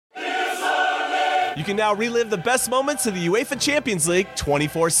You can now relive the best moments of the UEFA Champions League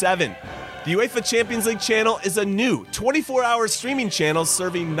 24/7. The UEFA Champions League channel is a new 24-hour streaming channel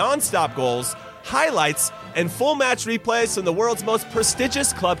serving non-stop goals, highlights, and full match replays from the world's most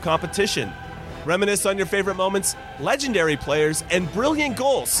prestigious club competition. Reminisce on your favorite moments, legendary players, and brilliant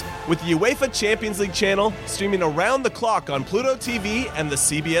goals with the UEFA Champions League channel streaming around the clock on Pluto TV and the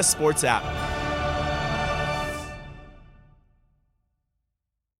CBS Sports app.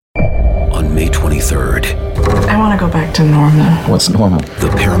 On May 23rd, I want to go back to normal. What's normal? the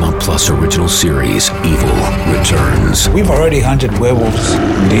Paramount Plus original series, Evil, returns. We've already hunted werewolves,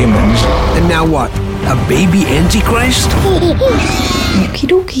 demons. And now what? A baby Antichrist? Okie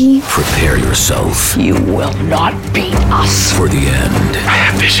dokie. Prepare yourself You will not beat us. for the end. I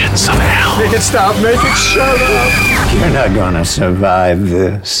have visions of hell. Make it stop, make it shut up. You're not gonna survive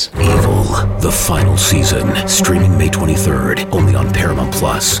this. Evil, the final season, streaming May 23rd, only on Paramount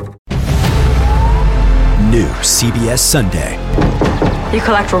Plus. New CBS Sunday. You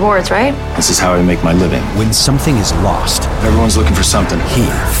collect rewards, right? This is how I make my living. When something is lost, Everyone's looking for something. he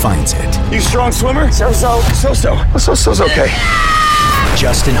finds it. You strong swimmer? So-so. So-so's okay.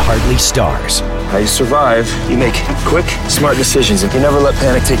 Justin Hartley stars. How you survive, you make quick, smart decisions, and you never let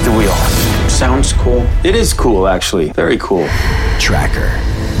panic take the wheel. Sounds cool. It is cool, actually. Very cool. Tracker.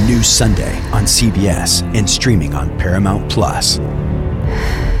 New Sunday on CBS and streaming on Paramount Plus.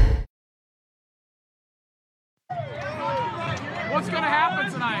 What's gonna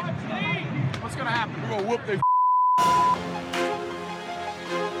happen tonight? What's gonna happen? We're gonna whoop their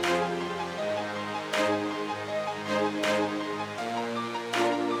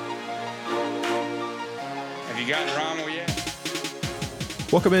Have you gotten Rommel yet?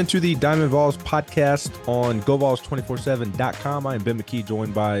 Welcome into the Diamond Vols podcast on GoVols247.com. I am Ben McKee,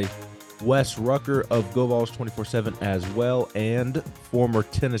 joined by Wes Rucker of GoVols247 as well, and former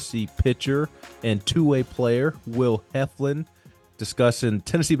Tennessee pitcher and two-way player Will Heflin, discussing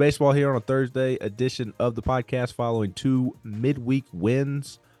Tennessee baseball here on a Thursday edition of the podcast following two midweek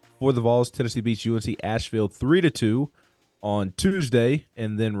wins for the Vols. Tennessee beats UNC Asheville 3-2 on Tuesday,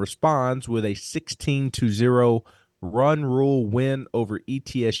 and then responds with a 16-0 run rule win over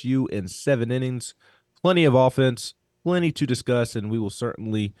ETSU in 7 innings. Plenty of offense, plenty to discuss, and we will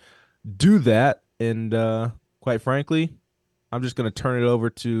certainly do that. And quite frankly, I'm just going to turn it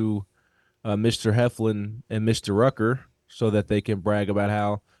over to Mr. Heflin and Mr. Rucker so that they can brag about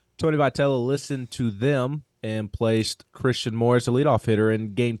how Tony Vitello listened to them and placed Christian Morris, a leadoff hitter,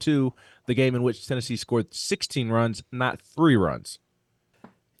 in Game 2, the game in which Tennessee scored 16 runs, not 3 runs.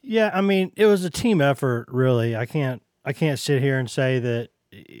 Yeah, I mean, it was a team effort, really. I can't sit here and say that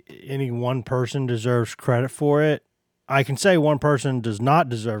any one person deserves credit for it. I can say one person does not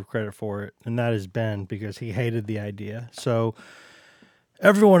deserve credit for it, and that is Ben, because he hated the idea. So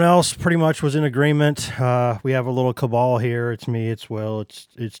everyone else pretty much was in agreement. We have a little cabal here. It's me, it's Will,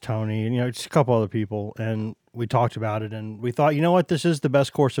 it's Tony, and it's a couple other people, and we talked about it, and we thought, you know what, this is the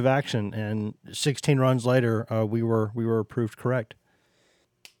best course of action. And 16 runs later, we were proved correct.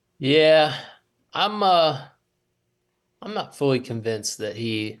 Yeah, I'm not fully convinced that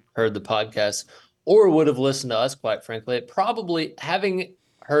he heard the podcast or would have listened to us, quite frankly. It probably, having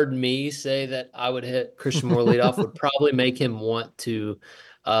heard me say that I would hit Christian Moore leadoff would probably make him want to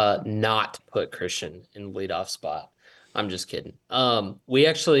not put Christian in the leadoff spot. I'm just kidding. We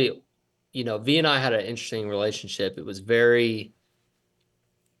actually, V and I had an interesting relationship. It was very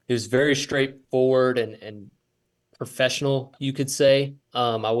straightforward and professional, you could say.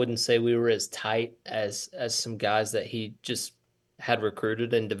 I wouldn't say we were as tight as some guys that he just had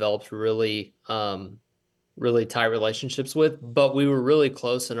recruited and developed really tight relationships with, but we were really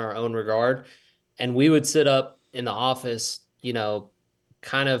close in our own regard. And we would sit up in the office,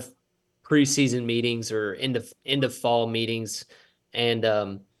 kind of preseason meetings or end of fall meetings.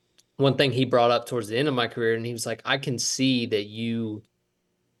 And one thing he brought up towards the end of my career, and he was like, I can see that you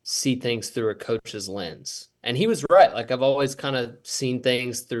see things through a coach's lens. And he was right. Like, I've always kind of seen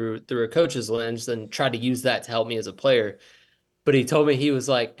things through a coach's lens and tried to use that to help me as a player. But he told me, he was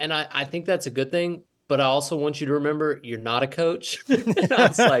like, and I think that's a good thing, but I also want you to remember you're not a coach. And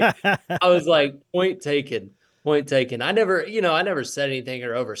I was like, point taken. I never said anything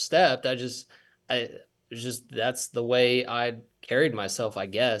or overstepped. That's the way I carried myself, I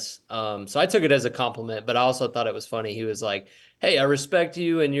guess. So I took it as a compliment, but I also thought it was funny. He was like, hey, I respect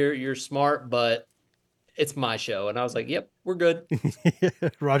you and you're smart, but it's my show. And I was like, yep, we're good.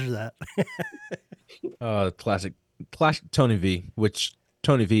 Roger that. Classic Tony V, which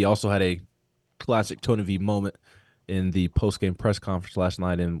Tony V also had a classic Tony V moment in the post-game press conference last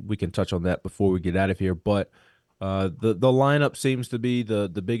night, and we can touch on that before we get out of here. But the lineup seems to be the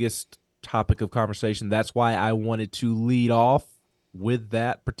biggest topic of conversation. That's why I wanted to lead off with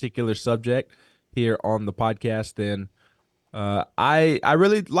that particular subject here on the podcast. And I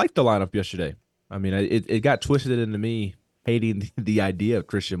really liked the lineup yesterday. I mean, it got twisted into me hating the idea of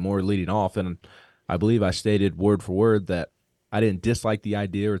Christian Moore leading off, and I believe I stated word for word that I didn't dislike the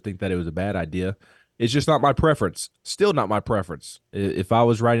idea or think that it was a bad idea. It's just not my preference. Still not my preference. If I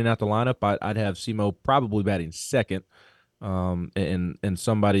was writing out the lineup, I'd have Simo probably batting second, and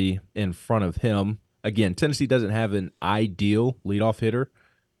somebody in front of him. Again, Tennessee doesn't have an ideal leadoff hitter.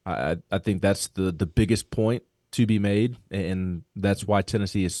 I think that's the biggest point to be made, and that's why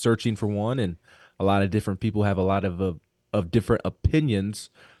Tennessee is searching for one. And a lot of different people have a lot of different opinions.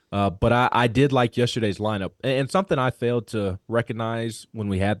 But I did like yesterday's lineup, and something I failed to recognize when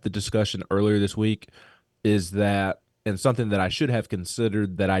we had the discussion earlier this week is that, and something that I should have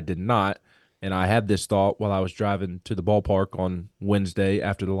considered that I did not. And I had this thought while I was driving to the ballpark on Wednesday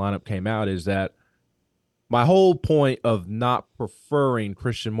after the lineup came out, is that my whole point of not preferring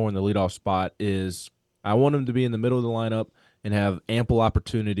Christian Moore in the leadoff spot is I want him to be in the middle of the lineup and have ample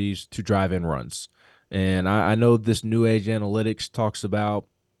opportunities to drive in runs. And I know this new age analytics talks about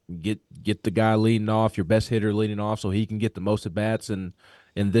get the guy leading off, your best hitter leading off, so he can get the most at bats and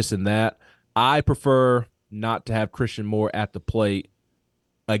this and that. I prefer not to have Christian Moore at the plate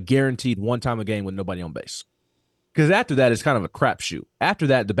a guaranteed one time a game with nobody on base. Because after that, it's kind of a crapshoot. After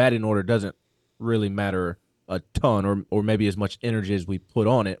that, the batting order doesn't really matter a ton, or maybe as much energy as we put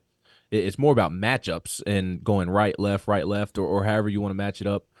on it. It's more about matchups and going right, left, or however you want to match it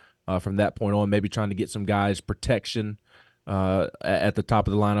up from that point on. Maybe trying to get some guys protection at the top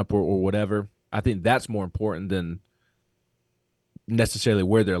of the lineup or whatever. I think that's more important than necessarily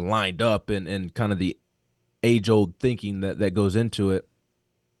where they're lined up and kind of the age-old thinking that goes into it.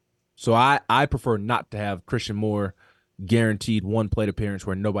 So I prefer not to have Christian Moore guaranteed one plate appearance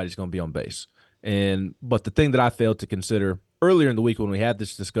where nobody's going to be on base. But the thing that I failed to consider earlier in the week when we had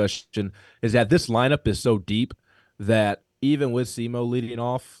this discussion is that this lineup is so deep that even with Simo leading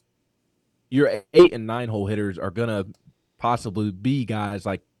off, your 8 and 9 hole hitters are going to possibly be guys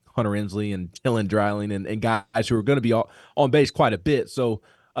like Hunter Ensley and Dylan Dreiling and guys who are going to be on base quite a bit. So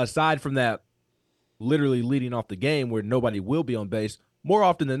aside from that, literally leading off the game where nobody will be on base, more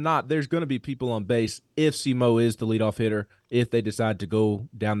often than not, there's going to be people on base if Simo is the leadoff hitter, if they decide to go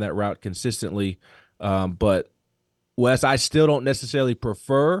down that route consistently. But, Wes, I still don't necessarily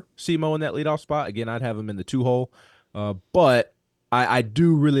prefer Simo in that leadoff spot. Again, I'd have him in the 2-hole. But I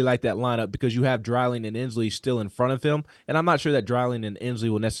do really like that lineup because you have Dreiling and Ensley still in front of him. And I'm not sure that Dreiling and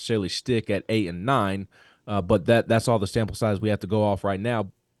Ensley will necessarily stick at 8 and 9. But that's all the sample size we have to go off right now.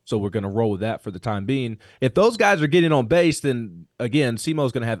 So we're going to roll with that for the time being. If those guys are getting on base, then, again,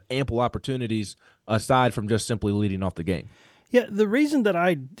 Simo's going to have ample opportunities aside from just simply leading off the game. Yeah, the reason that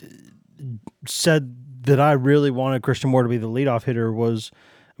I said that I really wanted Christian Moore to be the leadoff hitter was,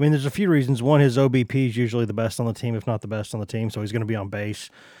 I mean, there's a few reasons. One, his OBP is usually the best on the team, if not the best on the team, so he's going to be on base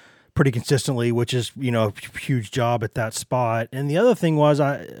pretty consistently, which is, a huge job at that spot. And the other thing was,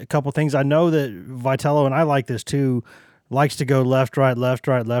 a couple things. I know that Vitello, and I like this too, likes to go left, right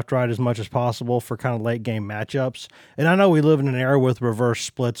as much as possible for kind of late game matchups. And I know we live in an era with reverse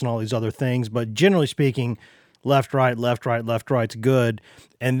splits and all these other things, but generally speaking, left, right's good.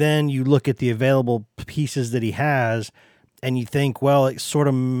 And then you look at the available pieces that he has, and you think, well, it sort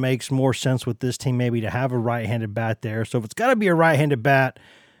of makes more sense with this team maybe to have a right-handed bat there. So if it's got to be a right-handed bat,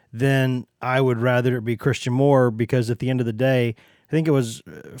 then I would rather it be Christian Moore, because at the end of the day, I think it was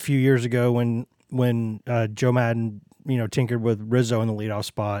a few years ago when Joe Madden tinkered with Rizzo in the leadoff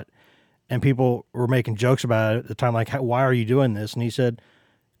spot, and people were making jokes about it at the time, like, why are you doing this? And he said,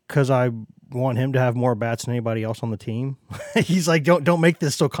 because I want him to have more bats than anybody else on the team. He's like, don't make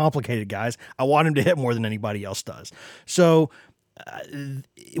this so complicated, guys. I want him to hit more than anybody else does. So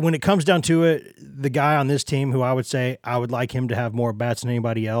when it comes down to it, the guy on this team who I would say I would like him to have more bats than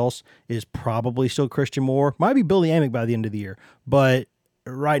anybody else is probably still Christian Moore. Might be Billy Amick by the end of the year. But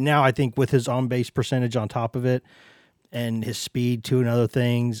right now, I think with his on-base percentage on top of it, and his speed too and other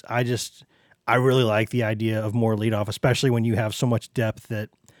things, I really like the idea of more leadoff, especially when you have so much depth that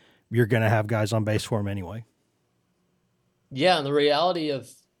you're going to have guys on base for him anyway. Yeah, and the reality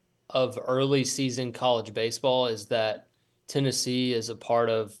of early season college baseball is that Tennessee is a part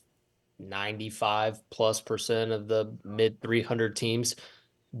of 95+% of the mid 300 teams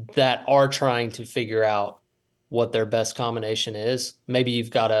that are trying to figure out what their best combination is. Maybe you've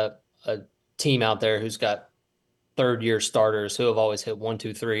got a team out there who's got third-year starters who have always hit 1,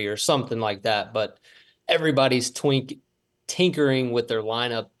 2, 3 or something like that, but everybody's tinkering with their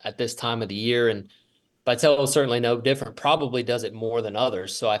lineup at this time of the year. And Vitello is certainly no different, probably does it more than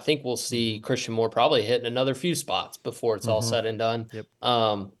others. So I think we'll see Christian Moore probably hitting another few spots before it's all said and done. Yep.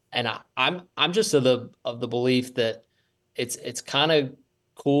 And I'm just of the belief that it's kind of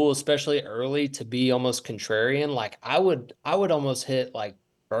cool, especially early, to be almost contrarian. Like I would almost hit like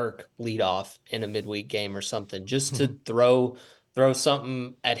Burke lead off in a midweek game or something, just to throw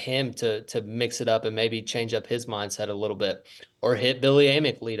something at him to mix it up and maybe change up his mindset a little bit, or hit Billy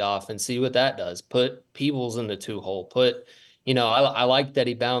Amick lead off and see what that does. Put Peebles in the 2-hole. I like that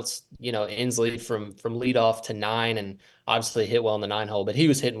he bounced, Inslee from lead off to 9 and obviously hit well in the 9-hole, but he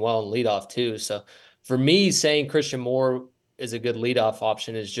was hitting well in lead off too. So for me, saying Christian Moore is a good leadoff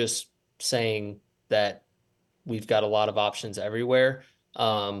option is just saying that we've got a lot of options everywhere.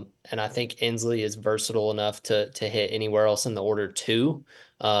 And I think Inslee is versatile enough to hit anywhere else in the order too.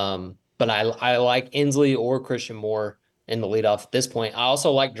 But I like Inslee or Christian Moore in the leadoff at this point. I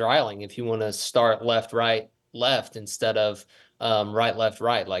also like Dreiling if you want to start left, right, left instead of right, left,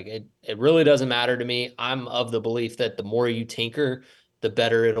 right. Like it really doesn't matter to me. I'm of the belief that the more you tinker, the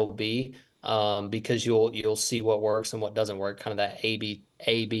better it'll be. Because you'll see what works and what doesn't work, kind of that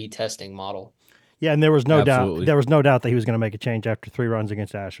A/B testing model. Yeah, and there was no Absolutely. doubt that he was going to make a change after 3 runs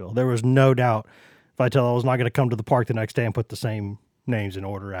against Asheville. There was no doubt Vitello was not going to come to the park the next day and put the same names in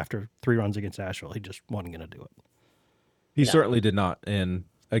order after 3 runs against Asheville. He just wasn't going to do it. He certainly did not. And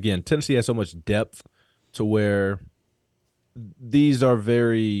again, Tennessee has so much depth to where these are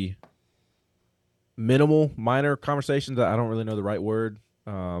very minor conversations. I don't really know the right word.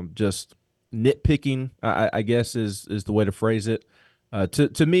 Just nitpicking, I guess, is the way to phrase it.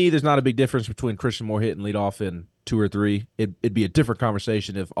 To me, there's not a big difference between Christian Moore hitting leadoff in 2 or 3. It'd be a different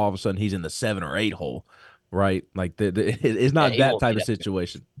conversation if all of a sudden he's in the 7 or 8 hole, right? Like it's not that type of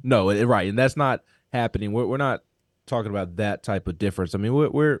situation. No, right, and that's not happening. We're not talking about that type of difference. I mean,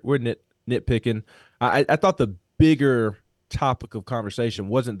 we're nitpicking. I thought the bigger topic of conversation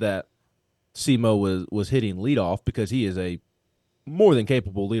wasn't that Simo was hitting leadoff, because he is a more than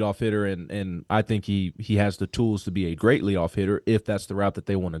capable leadoff hitter, and I think he has the tools to be a great leadoff hitter if that's the route that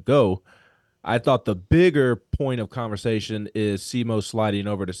they want to go. I thought the bigger point of conversation is Simo sliding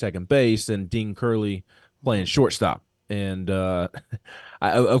over to second base and Dean Curley playing shortstop. And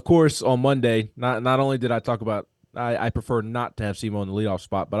of course, on Monday, not only did I talk about I prefer not to have Simo in the leadoff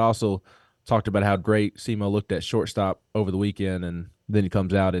spot, but I also talked about how great Simo looked at shortstop over the weekend, and then he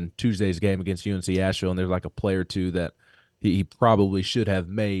comes out in Tuesday's game against UNC Asheville, and there's like a play or two that he probably should have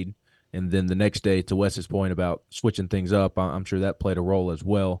made. And then the next day, to Wes's point about switching things up, I'm sure that played a role as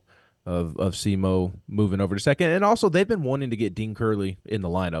well of Simo moving over to second. And also, they've been wanting to get Dean Curley in the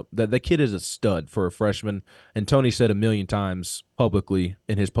lineup. The kid is a stud for a freshman. And Tony said a million times publicly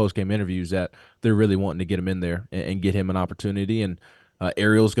in his postgame interviews that they're really wanting to get him in there and get him an opportunity. And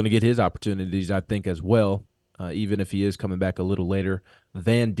Ariel's going to get his opportunities, I think, as well, even if he is coming back a little later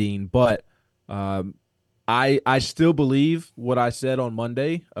than Dean. But I still believe what I said on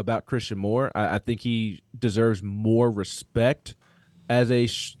Monday about Christian Moore. I think he deserves more respect as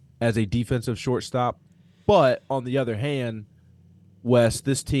a defensive shortstop. But on the other hand, Wes,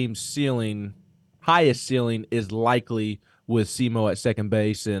 this team's highest ceiling is likely with Simo at second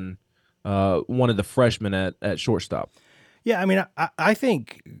base and one of the freshmen at shortstop. Yeah, I mean, I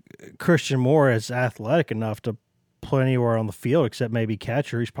think Christian Moore is athletic enough to play anywhere on the field except maybe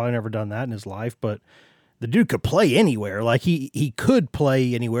catcher. He's probably never done that in his life, but the dude could play anywhere. Like he could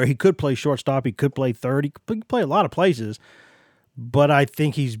play anywhere. He could play shortstop. He could play third. He could play a lot of places. But I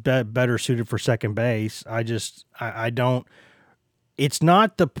think he's better suited for second base. I don't. It's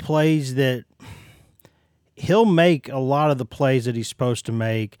not the plays that he'll make. A lot of the plays that he's supposed to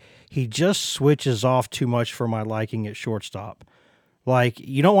make, he just switches off too much for my liking at shortstop. Like,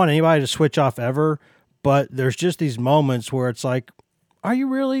 you don't want anybody to switch off ever, but there's just these moments where it's like, are you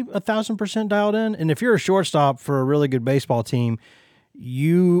really 1,000% dialed in? And if you're a shortstop for a really good baseball team,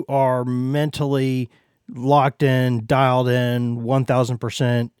 you are mentally locked in, dialed in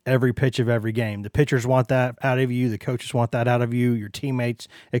 1,000% every pitch of every game. The pitchers want that out of you. The coaches want that out of you. Your teammates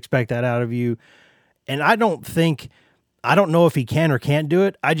expect that out of you. And I don't know if he can or can't do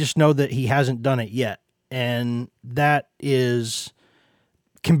it. I just know that he hasn't done it yet. And that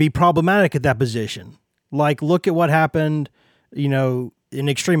can be problematic at that position. Like, look at what happened, an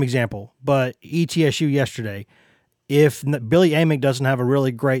extreme example, but ETSU yesterday. If Billy Amick doesn't have a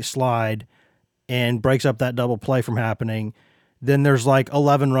really great slide and breaks up that double play from happening, then there's like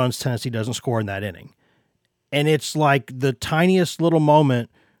 11 runs Tennessee doesn't score in that inning. And it's like the tiniest little moment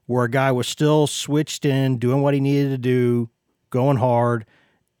where a guy was still switched in, doing what he needed to do, going hard,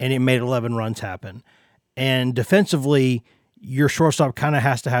 and it made 11 runs happen. And defensively, your shortstop kind of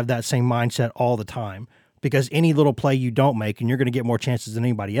has to have that same mindset all the time, because any little play you don't make, and you're going to get more chances than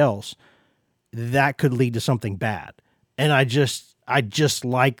anybody else, that could lead to something bad. And I just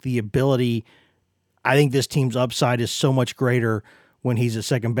like the ability. I think this team's upside is so much greater when he's at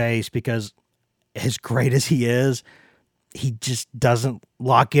second base, because as great as he is, he just doesn't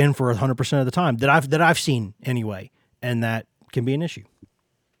lock in for 100% of the time that I've seen anyway, and that can be an issue.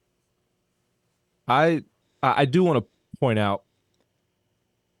 I do want to point out,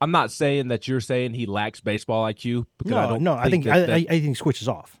 I'm not saying that you're saying he lacks baseball IQ, because I think he switches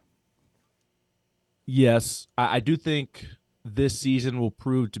off. Yes, I do think this season will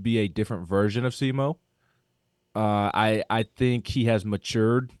prove to be a different version of Simo. I think he has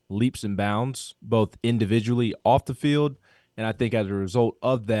matured leaps and bounds, both individually off the field, and I think as a result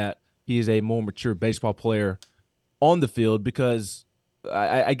of that, he is a more mature baseball player on the field, because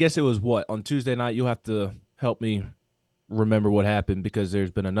I guess it was on Tuesday night. You'll have to help me remember what happened, because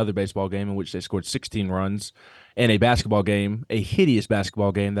there's been another baseball game in which they scored 16 runs, and a basketball game, a hideous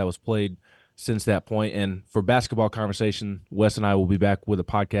basketball game that was played since that point. And for basketball conversation, Wes and I will be back with a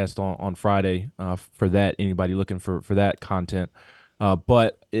podcast on Friday for that, anybody looking for that content.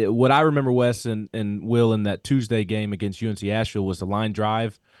 But what I remember, Wes and Will, in that Tuesday game against UNC Asheville was the line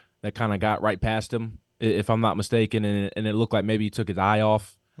drive that kind of got right past him, if I'm not mistaken, and it looked like maybe he took his eye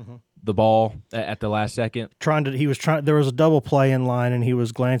off the ball at the last second. There was a double play in line, and he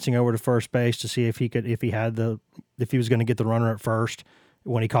was glancing over to first base to see if he was going to get the runner at first.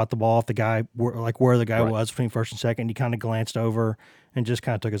 When he caught the ball off the guy, where the guy was between first and second, he kind of glanced over and just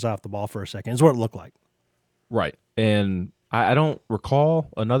kind of took his eye off the ball for a second. Is what it looked like. Right. And I don't recall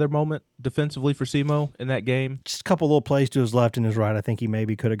another moment defensively for Simo in that game. Just a couple little plays to his left and his right. I think he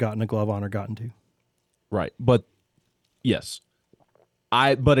maybe could have gotten a glove on or gotten to. Right. But yes.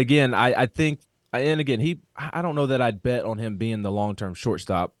 But again, I think, and again, I don't know that I'd bet on him being the long-term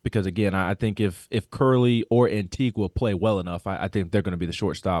shortstop, because again, I think if Curley or Antigua play well enough, I think they're going to be the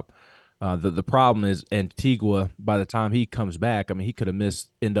shortstop. The problem is Antigua, by the time he comes back, I mean, he could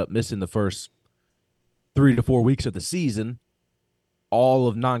end up missing the first 3 to 4 weeks of the season, all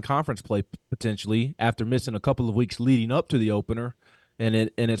of non-conference play potentially, after missing a couple of weeks leading up to the opener. And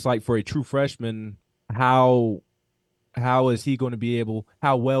it's like, for a true freshman, how is he going to be able,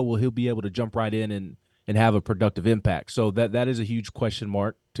 how well will he be able to jump right in and have a productive impact? So that is a huge question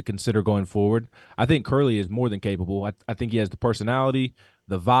mark to consider going forward. I think Curley is more than capable. I think he has the personality,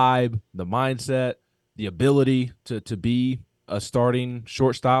 the vibe, the mindset, the ability to be a starting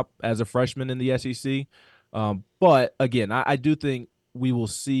shortstop as a freshman in the SEC. But again, I do think we will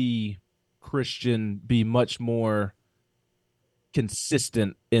see Christian be much more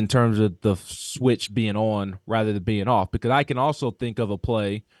consistent in terms of the switch being on rather than being off, because I can also think of a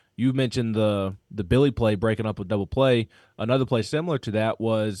play. You mentioned the Billy play, breaking up a double play. Another play similar to that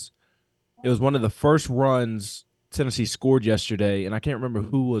was one of the first runs Tennessee scored yesterday, and I can't remember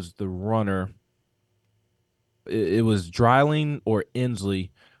who was the runner. It was Dreiling or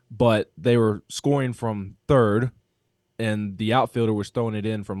Inslee, but they were scoring from third, and the outfielder was throwing it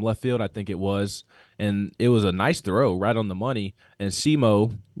in from left field, I think it was, and it was a nice throw right on the money, and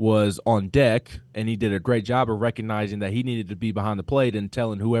Simo was on deck, and he did a great job of recognizing that he needed to be behind the plate and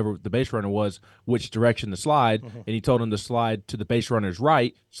telling whoever the base runner was which direction to slide, and he told him to slide to the base runner's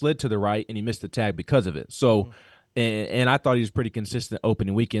right, slid to the right, and he missed the tag because of it. So, and I thought he was pretty consistent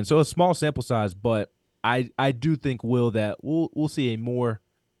opening weekend. So a small sample size, but I do think, Will, that we'll see a more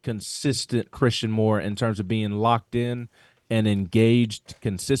consistent Christian Moore in terms of being locked in and engaged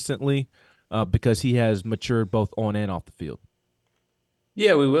consistently, because he has matured both on and off the field.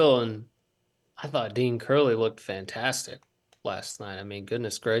 Yeah, we will. And I thought Dean Curley looked fantastic last night. I mean,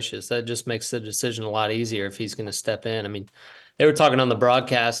 goodness gracious, that just makes the decision a lot easier if he's going to step in. I mean, they were talking on the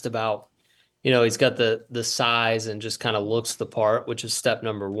broadcast about, he's got the size and just kind of looks the part, which is step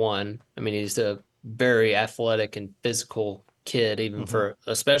number one. I mean, he's a very athletic and physical kid, even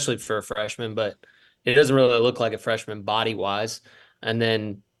especially for a freshman, but it doesn't really look like a freshman body wise. And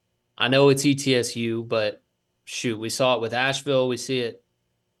then I know it's ETSU, but shoot, we saw it with Asheville. We see it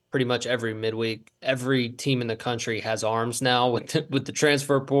pretty much every midweek. Every team in the country has arms now with the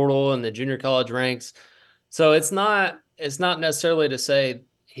transfer portal and the junior college ranks. So it's not necessarily to say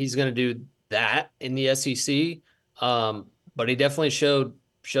he's going to do that in the SEC. But he definitely showed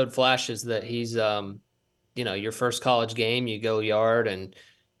flashes that he's, your first college game, you go yard, and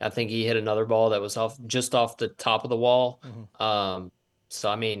I think he hit another ball that was just off the top of the wall. So,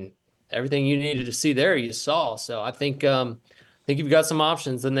 I mean, everything you needed to see there, you saw. So I think you've got some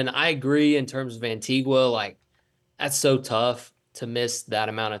options. And then I agree in terms of Antigua, like, that's so tough to miss that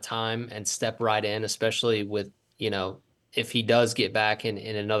amount of time and step right in, especially with, if he does get back in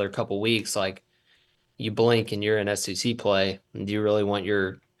another couple weeks, like you blink and you're in SEC play, and do you really want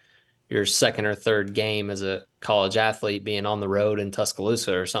your second or third game as a college athlete being on the road in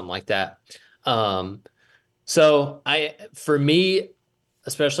Tuscaloosa or something like that? So for me,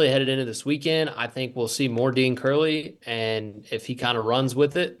 especially headed into this weekend, I think we'll see more Dean Curley, and if he kind of runs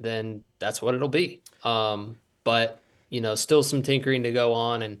with it, then that's what it'll be. But still some tinkering to go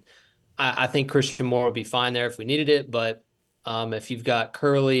on, and I think Christian Moore would be fine there if we needed it. But if you've got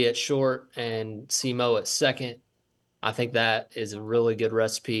Curley at short and Simo at second, I think that is a really good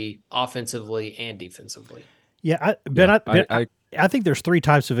recipe offensively and defensively. Yeah, I think there's three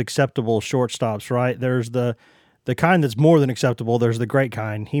types of acceptable shortstops, right? There's the kind that's more than acceptable. There's the great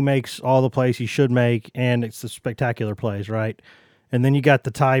kind. He makes all the plays he should make, and it's the spectacular plays, right? And then you got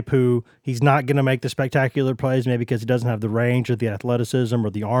the type who he's not going to make the spectacular plays, maybe because he doesn't have the range or the athleticism or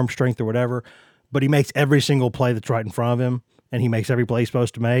the arm strength or whatever, but he makes every single play that's right in front of him, and he makes every play he's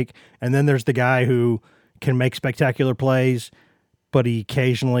supposed to make. And then there's the guy who can make spectacular plays, but he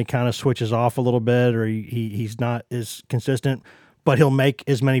occasionally kind of switches off a little bit, or he's not as consistent, but he'll make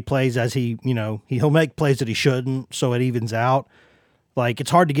as many plays as he'll make plays that he shouldn't, so it evens out. Like,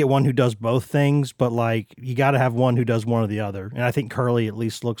 it's hard to get one who does both things, but like you got to have one who does one or the other. And I think Curley at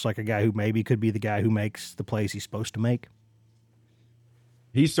least looks like a guy who maybe could be the guy who makes the plays he's supposed to make.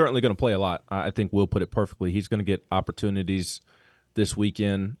 He's certainly going to play a lot. I think Will put it perfectly. He's going to get opportunities this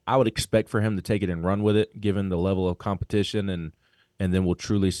weekend. I would expect for him to take it and run with it, given the level of competition, and then we'll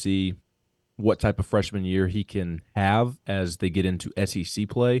truly see what type of freshman year he can have as they get into SEC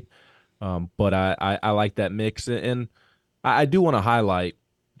play. But I like that mix, and I do want to highlight,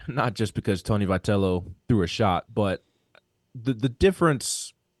 not just because Tony Vitello threw a shot, but the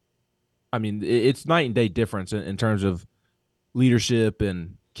difference. I mean, it's night and day difference in terms of leadership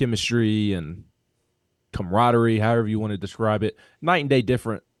and chemistry and camaraderie, however you want to describe it. Night and day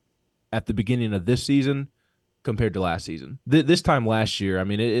different at the beginning of this season compared to last season. This time last year, I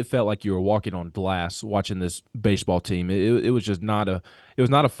mean, it felt like you were walking on glass watching this baseball team. It was just not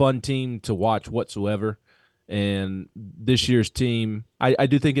a fun team to watch whatsoever. And this year's team, I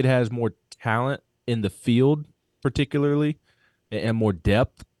do think it has more talent in the field, particularly, and more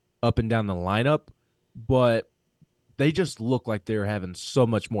depth up and down the lineup. But they just look like they're having so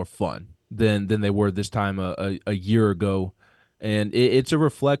much more fun than they were this time a year ago. And it's a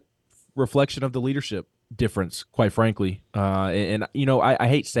reflection of the leadership difference, quite frankly. And I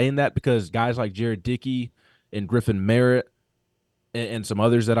hate saying that because guys like Jared Dickey and Griffin Merritt and some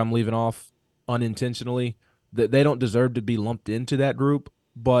others that I'm leaving off unintentionally, that they don't deserve to be lumped into that group.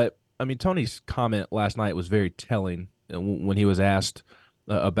 But I mean, Tony's comment last night was very telling when he was asked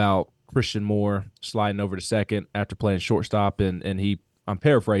about Christian Moore sliding over to second after playing shortstop, and I'm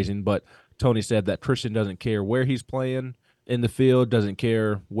paraphrasing, but Tony said that Christian doesn't care where he's playing in the field, doesn't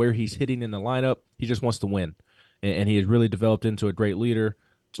care where he's hitting in the lineup. He just wants to win, and he has really developed into a great leader.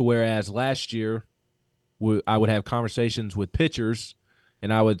 To whereas last year, I would have conversations with pitchers,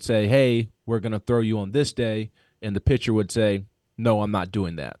 and I would say, hey, we're going to throw you on this day. And the pitcher would say, no, I'm not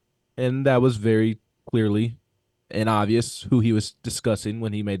doing that. And that was very clearly and obvious who he was discussing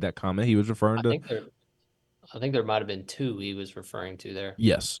when he made that comment. He was referring I think there might have been two he was referring to there.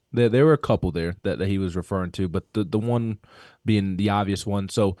 Yes, there were a couple there that he was referring to, but the one being the obvious one.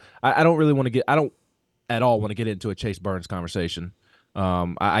 So I don't really want to get – I don't at all want to get into a Chase Burns conversation.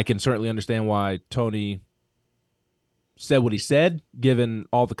 I can certainly understand why Tony – said what he said, given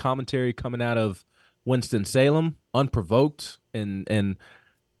all the commentary coming out of Winston-Salem, unprovoked and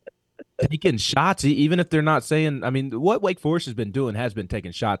taking shots, even if they're not saying – I mean, what Wake Forest has been doing has been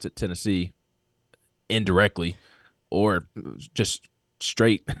taking shots at Tennessee indirectly or just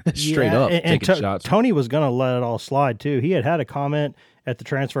straight up taking shots. Tony was going to let it all slide, too. He had a comment at the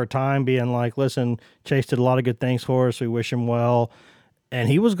transfer time being like, listen, Chase did a lot of good things for us. We wish him well. And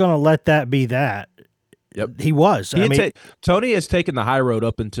he was going to let that be that. Yep, he was. Tony has taken the high road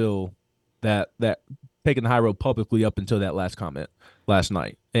up until taken the high road publicly up until that last comment last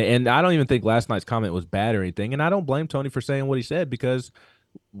night. And I don't even think last night's comment was bad or anything. And I don't blame Tony for saying what he said, because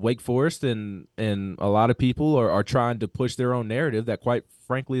Wake Forest and a lot of people are trying to push their own narrative that, quite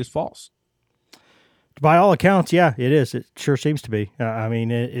frankly, is false. By all accounts, yeah, it is. It sure seems to be. I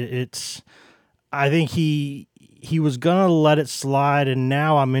mean, it's. I think he was going to let it slide, and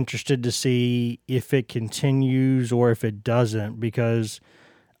now I'm interested to see if it continues or if it doesn't, because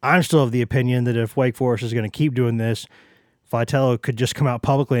I'm still of the opinion that if Wake Forest is going to keep doing this, Vitello could just come out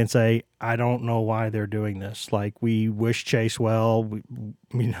publicly and say, I don't know why they're doing this. Like, we wish Chase well.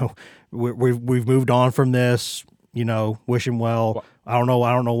 We've moved on from this, wish him well. I don't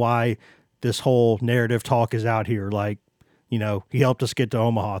know why this whole narrative talk is out here. Like, he helped us get to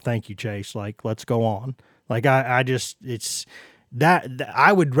Omaha. Thank you, Chase. Like, let's go on. Like, I just, it's that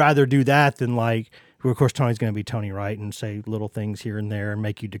I would rather do that than like, of course, Tony's going to be Tony Wright and say little things here and there and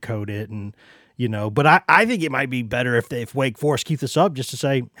make you decode it. And, but I think it might be better if Wake Forest keeps this up just to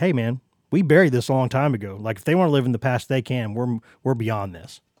say, hey, man, we buried this a long time ago. Like, if they want to live in the past, they can. We're beyond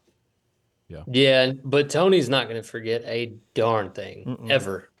this. Yeah, but Tony's not going to forget a darn thing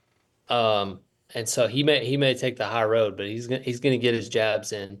ever. And so he may take the high road, but he's gonna get his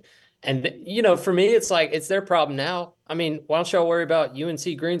jabs in. And for me, it's like it's their problem now. I mean, why don't y'all worry about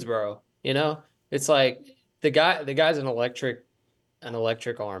UNC Greensboro? It's like the guy's an electric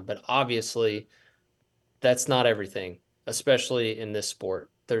arm, but obviously that's not everything, especially in this sport.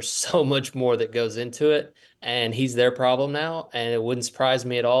 There's so much more that goes into it, and he's their problem now. And it wouldn't surprise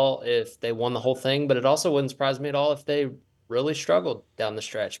me at all if they won the whole thing, but it also wouldn't surprise me at all if they really struggled down the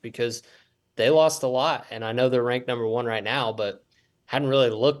stretch because they lost a lot. And I know they're ranked number 1 right now, but hadn't really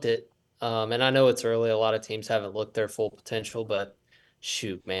looked at. And I know it's early. A lot of teams haven't looked their full potential, but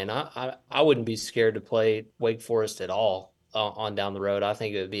shoot, man, I wouldn't be scared to play Wake Forest at all on down the road. I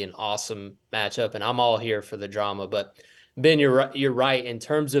think it would be an awesome matchup, and I'm all here for the drama. But Ben, you're right in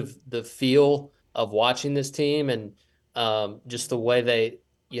terms of the feel of watching this team and just the way they,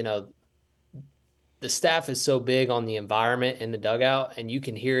 the staff is so big on the environment in the dugout, and you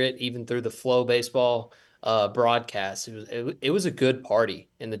can hear it even through the Flow Baseball broadcast. It was a good party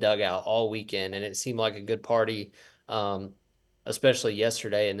in the dugout all weekend, and it seemed like a good party, especially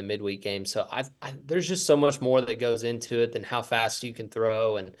yesterday in the midweek game. So there's just so much more that goes into it than how fast you can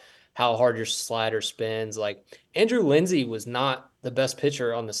throw and how hard your slider spins. Like Andrew Lindsay was not the best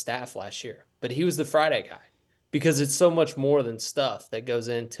pitcher on the staff last year, but he was the Friday guy because it's so much more than stuff that goes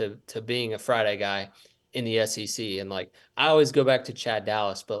into being a Friday guy in the SEC. And like, I always go back to Chad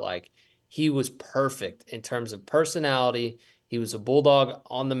Dallas, but like he was perfect in terms of personality. He was a bulldog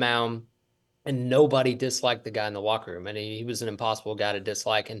on the mound, and nobody disliked the guy in the locker room. And he was an impossible guy to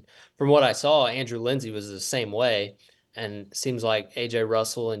dislike. And from what I saw, Andrew Lindsay was the same way. And it seems like AJ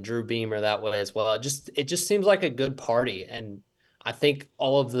Russell and Drew Beam are that way as well. It just seems like a good party. And I think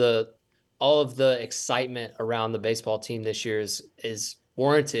all of the excitement around the baseball team this year is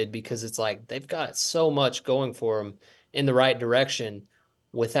warranted because it's like they've got so much going for them in the right direction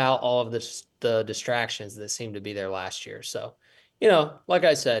without all of the distractions that seemed to be there last year. So, like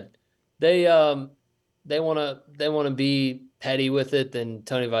I said, they want to be petty with it, then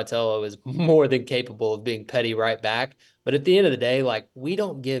Tony Vitello is more than capable of being petty right back. But at the end of the day, like, we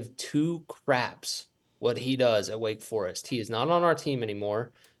don't give two craps what he does at Wake Forest. He is not on our team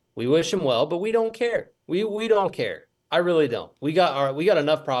anymore. We wish him well, but we don't care. We don't care. I really don't. We got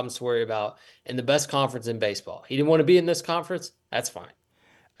enough problems to worry about in the best conference in baseball. He didn't want to be in this conference. That's fine.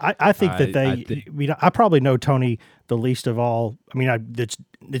 I think that I probably know Tony the least of all. I mean, it's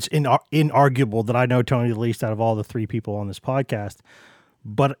inarguable that I know Tony the least out of all the three people on this podcast.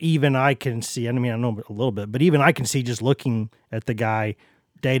 But even I can see, I mean, I know a little bit, but even I can see just looking at the guy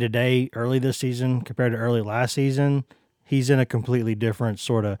day to day early this season compared to early last season, he's in a completely different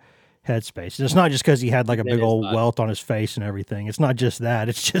sort of headspace. And it's not just because he had like a big old welt on his face and everything. It's not just that.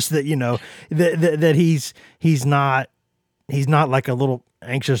 It's just that, that he's not like a little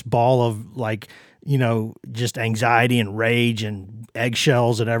anxious ball of like, just anxiety and rage and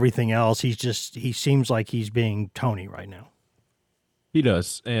eggshells and everything else. He seems like he's being Tony right now. He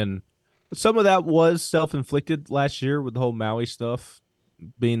does. And some of that was self-inflicted last year with the whole Maui stuff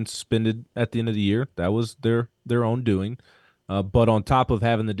being suspended at the end of the year. That was their own doing. But on top of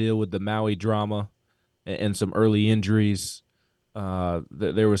having to deal with the Maui drama and some early injuries,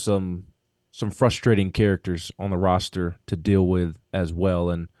 there were some frustrating characters on the roster to deal with as well,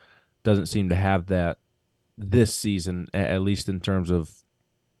 and doesn't seem to have that this season, at least in terms of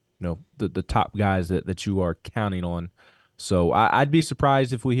the top guys that you are counting on. So I'd be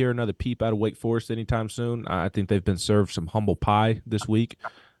surprised if we hear another peep out of Wake Forest anytime soon. I think they've been served some humble pie this week,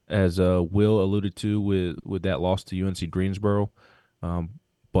 as Will alluded to with that loss to UNC Greensboro.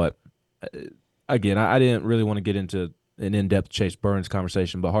 But again, I didn't really want to get into an in-depth Chase Burns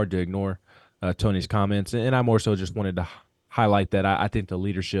conversation, but hard to ignore Tony's comments. And I more so just wanted to highlight that I think the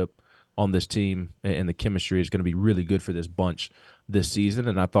leadership on this team and the chemistry is going to be really good for this bunch this season.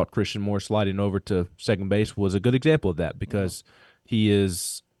 And I thought Christian Moore sliding over to second base was a good example of that, because he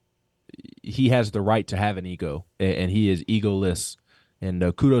has the right to have an ego, and he is egoless.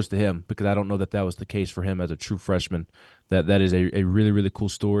 And kudos to him, because I don't know that was the case for him as a true freshman. That is a really, really cool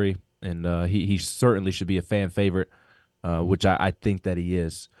story, and he certainly should be a fan favorite, which I think that he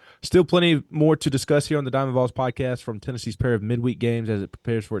is. Still plenty more to discuss here on the Diamond Vols podcast from Tennessee's pair of midweek games as it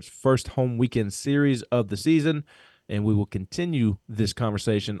prepares for its first home weekend series of the season. and we will continue this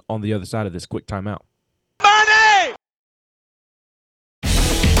conversation on the other side of this quick timeout.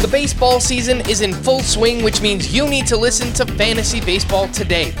 The baseball season is in full swing, which means you need to listen to Fantasy Baseball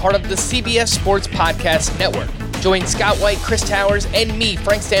Today, part of the CBS Sports Podcast Network. Join Scott White, Chris Towers, and me,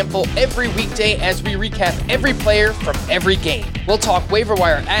 Frank Stample, every weekday as we recap every player from every game. We'll talk waiver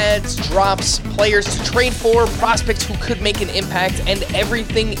wire ads, drops, players to trade for, prospects who could make an impact, and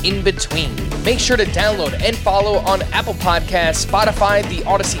everything in between. Make sure to download and follow on Apple Podcasts, Spotify, the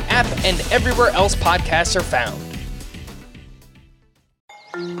Odyssey app, and everywhere else podcasts are found.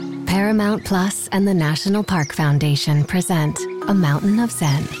 Paramount Plus and the National Park Foundation present A Mountain of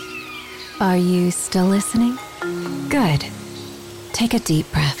Zen. Are you still listening? Good. Take a deep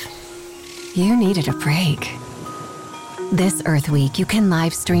breath. You needed a break. This Earth Week, you can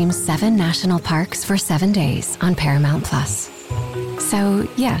live stream 7 national parks for 7 days on Paramount Plus. So,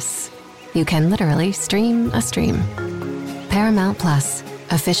 yes, you can literally stream a stream. Paramount Plus,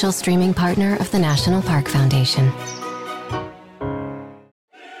 official streaming partner of the National Park Foundation.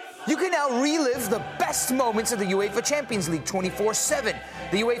 You can now relive the best moments of the UEFA Champions League 24/7.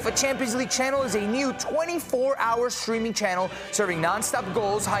 The UEFA Champions League channel is a new 24-hour streaming channel serving non-stop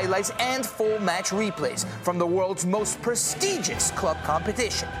goals, highlights, and full match replays from the world's most prestigious club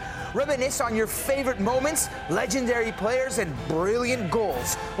competition. Reminisce on your favorite moments, legendary players, and brilliant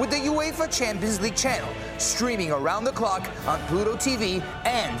goals with the UEFA Champions League channel, streaming around the clock on Pluto TV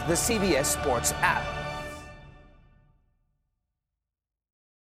and the CBS Sports app.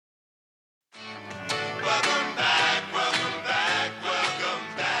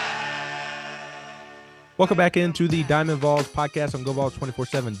 Welcome back into the Diamond Vols podcast on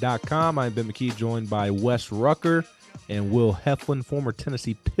GoVols247.com. I'm Ben McKee, joined by Wes Rucker and Will Heflin, former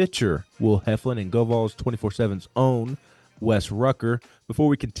Tennessee pitcher Will Heflin, and GoVols 24/7's own Wes Rucker. Before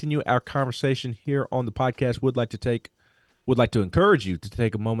we continue our conversation here on the podcast, would like to encourage you to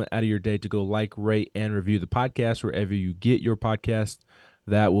take a moment out of your day to go like, rate, and review the podcast wherever you get your podcast.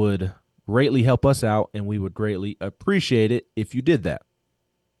 That would greatly help us out, and we would greatly appreciate it if you did that.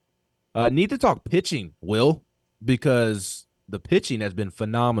 Need to talk pitching, Will, because the pitching has been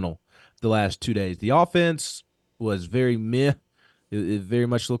phenomenal the last 2 days. The offense was very meh. It very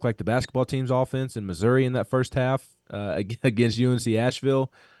much looked like the basketball team's offense in Missouri in that first half against UNC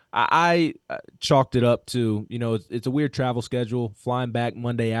Asheville. I chalked it up to, it's a weird travel schedule, flying back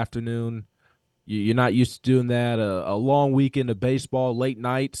Monday afternoon. You're not used to doing that. A long weekend of baseball, late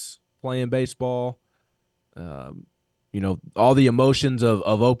nights playing baseball. All the emotions of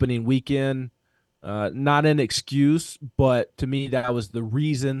opening weekend, not an excuse, but to me that was the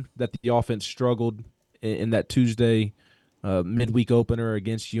reason that the offense struggled in that Tuesday midweek opener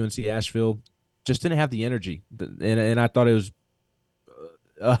against UNC Asheville. Just didn't have the energy, and I thought it was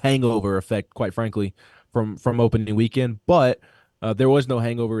a hangover effect, quite frankly, from opening weekend. But there was no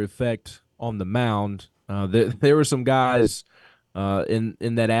hangover effect on the mound. There were some guys in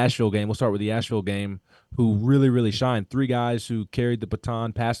that Asheville game. We'll start with the Asheville game, who really, really shined. 3 guys who carried the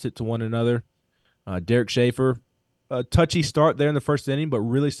baton, passed it to one another. Derek Schaefer, a touchy start there in the first inning, but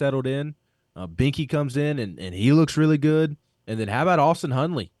really settled in. Binky comes in, and he looks really good. And then how about Austin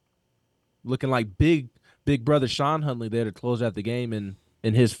Hundley? Looking like big brother Sean Hundley there to close out the game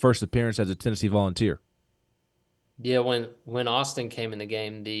in his first appearance as a Tennessee Volunteer. Yeah, when Austin came in the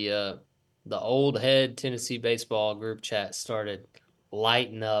game, the old head Tennessee baseball group chat started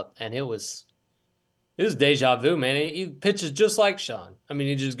lighting up, and it was deja vu, man. He pitches just like Sean. I mean,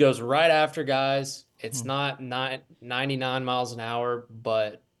 he just goes right after guys. It's not 99 miles an hour,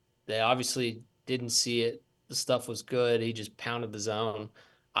 but they obviously didn't see it. The stuff was good. He just pounded the zone.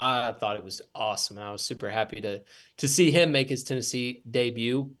 I thought it was awesome. I was super happy to see him make his Tennessee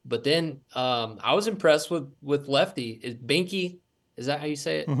debut. But then I was impressed with lefty. Binky, is that how you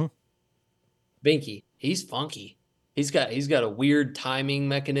say it? Mm-hmm. Binky, he's funky. He's got a weird timing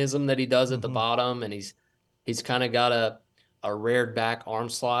mechanism that he does at the bottom, and he's kind of got a reared back arm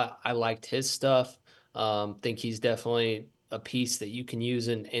slot. I liked his stuff. Think he's definitely a piece that you can use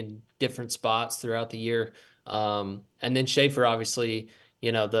in different spots throughout the year. And then Schaefer, obviously,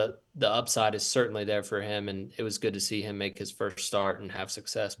 the upside is certainly there for him, and it was good to see him make his first start and have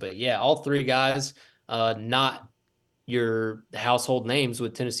success. But yeah, all 3 guys, not your household names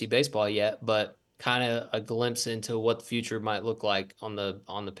with Tennessee baseball yet, but kind of a glimpse into what the future might look like on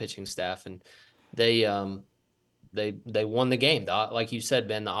the pitching staff. And they won the game. Like you said,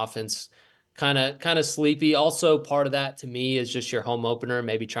 Ben, the offense kind of sleepy. Also, part of that to me is just your home opener,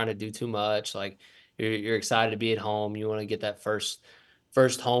 maybe trying to do too much. Like you're excited to be at home. You want to get that first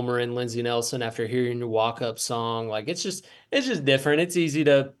homer in Lindsey Nelson after hearing your walk-up song. Like it's just different. It's easy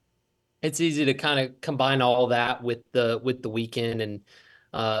to it's easy to kind of combine all that with the weekend, and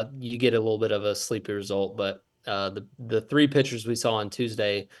you get a little bit of a sleepy result. But the three pitchers we saw on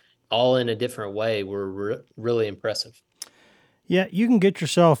Tuesday, all in a different way, were really impressive. Yeah, you can get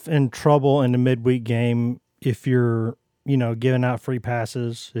yourself in trouble in the midweek game if you're, giving out free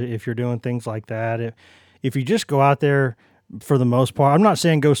passes, if you're doing things like that. If you just go out there for the most part, I'm not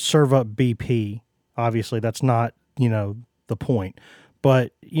saying go serve up BP. Obviously, that's not, the point.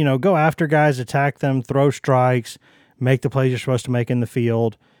 But, go after guys, attack them, throw strikes, make the plays you're supposed to make in the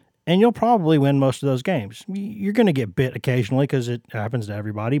field, and you'll probably win most of those games. You're going to get bit occasionally because it happens to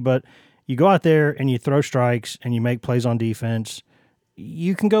everybody, but you go out there and you throw strikes and you make plays on defense,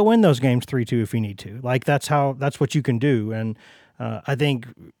 you can go win those games 3-2 if you need to. Like that's what you can do. And I think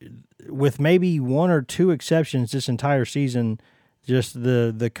with maybe one or two exceptions this entire season, just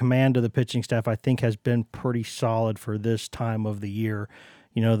the command of the pitching staff, I think, has been pretty solid for this time of the year.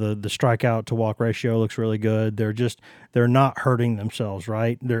 The strikeout to walk ratio looks really good. They're not hurting themselves,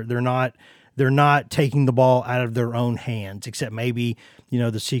 right? They're not taking the ball out of their own hands, except maybe,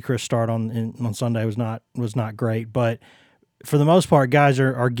 the Sechrist start on Sunday was not great. But for the most part, guys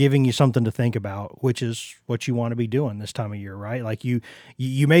are giving you something to think about, which is what you want to be doing this time of year, right? Like you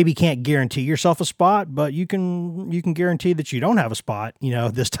maybe can't guarantee yourself a spot, but you can guarantee that you don't have a spot,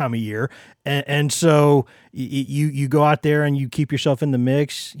 this time of year. And so you go out there and you keep yourself in the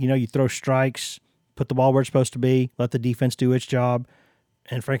mix, you throw strikes, put the ball where it's supposed to be, let the defense do its job,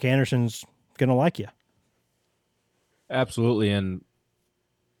 and Frank Anderson's going to like you. Absolutely. And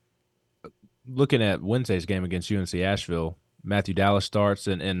looking at Wednesday's game against UNC Asheville, Matthew Dallas starts,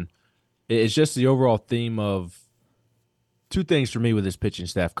 and it's just the overall theme of two things for me with this pitching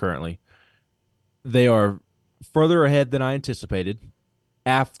staff currently. They are further ahead than I anticipated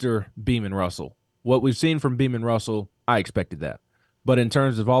after Beeman Russell. What we've seen from Beeman Russell, I expected that. But in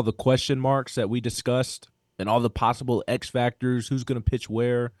terms of all the question marks that we discussed and all the possible X factors, who's going to pitch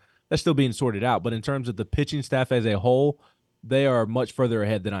where, that's still being sorted out. But in terms of the pitching staff as a whole, they are much further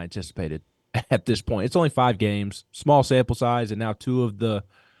ahead than I anticipated at this point. It's only 5 games, small sample size, and now 2 of the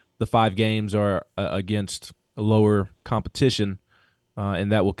 5 games are against a lower competition,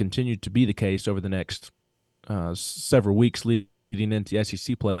 and that will continue to be the case over the next several weeks leading into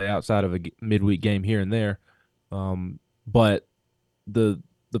SEC play outside of a midweek game here and there. But the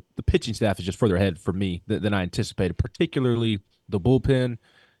pitching staff is just further ahead for me than I anticipated, particularly the bullpen.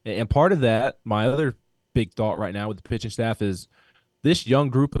 And part of that, my other big thought right now with the pitching staff is this young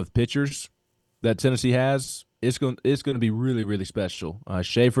group of pitchers that Tennessee has, it's going to be really, really special.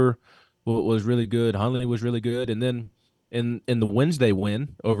 Schaefer was really good. Hundley was really good. And then in the Wednesday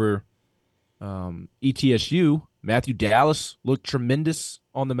win over ETSU, Matthew Dallas looked tremendous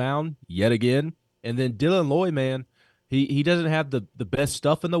on the mound yet again. And then Dylan Loy, man, he doesn't have the best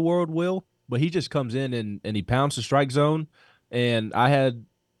stuff in the world, Will, but he just comes in and he pounds the strike zone. And I had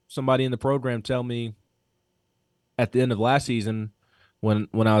somebody in the program tell me at the end of last season when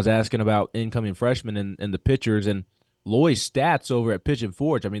I was asking about incoming freshmen and the pitchers and Loy's stats over at Pigeon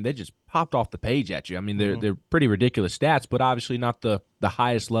Forge, I mean, they just popped off the page at you. I mean, they're pretty ridiculous stats, but obviously not the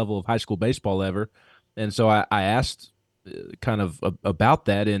highest level of high school baseball ever. And so I asked kind of about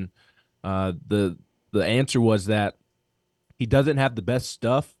that, and the answer was that he doesn't have the best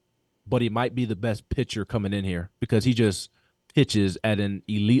stuff, but he might be the best pitcher coming in here because he just pitches at an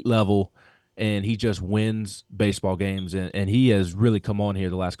elite level and he just wins baseball games, and he has really come on here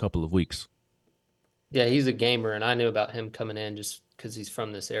the last couple of weeks. Yeah, he's a gamer, and I knew about him coming in just because he's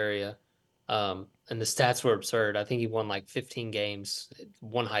from this area. And the stats were absurd. I think he won like 15 games,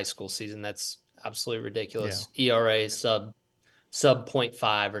 one high school season. That's absolutely ridiculous. Yeah. ERA sub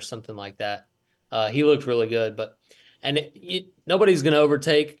 0.5 or something like that. He looked really good, nobody's going to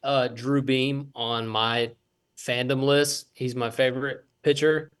overtake Drew Beam on my fandom list. He's my favorite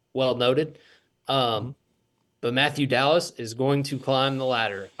pitcher, well noted. But Matthew Dallas is going to climb the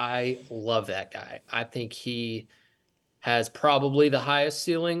ladder. I love that guy. I think he has probably the highest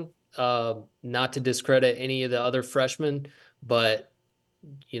ceiling, not to discredit any of the other freshmen, but,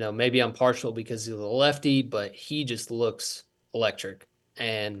 maybe I'm partial because he's a lefty, but he just looks electric.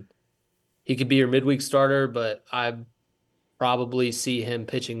 And he could be your midweek starter, but I probably see him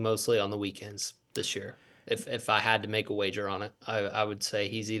pitching mostly on the weekends this year. If I had to make a wager on it, I would say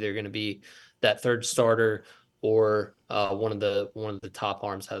he's either going to be that third starter or one of the top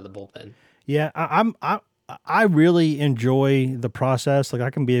arms out of the bullpen. Yeah, I really enjoy the process. Like I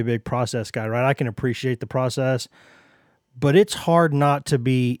can be a big process guy, right? I can appreciate the process, but it's hard not to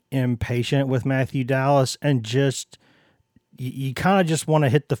be impatient with Matthew Dallas and just you kind of just want to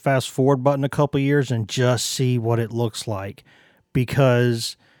hit the fast forward button a couple years and just see what it looks like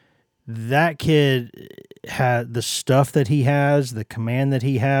because that kid had the stuff that he has, the command that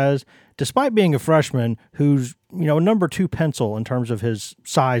he has, despite being a freshman who's, number 2 pencil in terms of his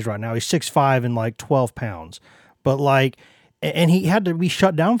size right now. He's 6'5" and like 12 pounds. But and he had to be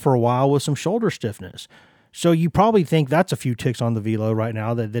shut down for a while with some shoulder stiffness. So you probably think that's a few ticks on the velo right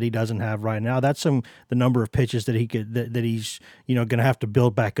now that he doesn't have right now. That's the number of pitches that he's going to have to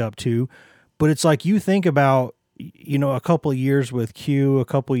build back up to. But it's like you think about a couple of years with Q, a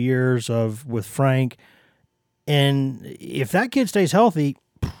couple of years with Frank, and if that kid stays healthy,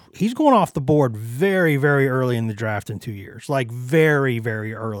 he's going off the board very, very early in the draft in 2 years, like very,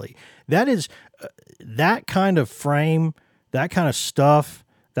 very early. That is that kind of frame, that kind of stuff,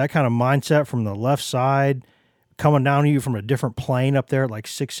 that kind of mindset from the left side coming down to you from a different plane up there, like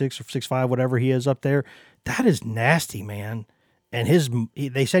 6'6" or 6'5", whatever he is up there. That is nasty, man. And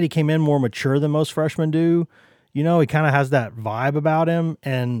they said he came in more mature than most freshmen do. He kind of has that vibe about him.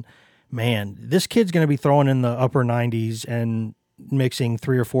 And man, this kid's going to be throwing in the upper 90s and mixing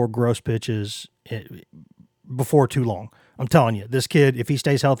 3 or 4 gross pitches before too long. I'm telling you, this kid, if he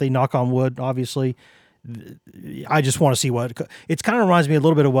stays healthy, knock on wood, obviously, I just want to see it kind of reminds me a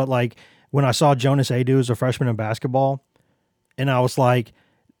little bit of what, like, when I saw Jonas Adu as a freshman in basketball, and I was like,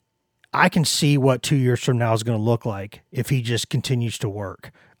 I can see what 2 years from now is going to look like if he just continues to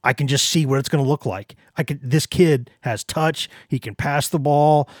work. I can just see what it's going to look like. This kid has touch. He can pass the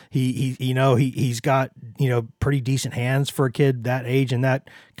ball. He's got, pretty decent hands for a kid that age and that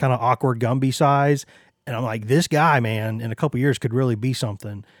kind of awkward Gumby size. And I'm like, this guy, man, in a couple years could really be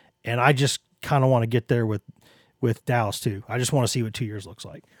something. And I just kind of want to get there with Dallas too. I just want to see what 2 years looks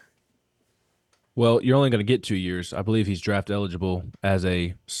like. Well, you're only going to get 2 years. I believe he's draft eligible as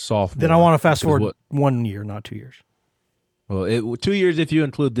a sophomore. Then I want to fast forward 1 year, not 2 years. Well, 2 years if you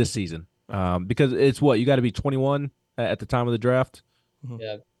include this season, because it's you got to be 21 at the time of the draft.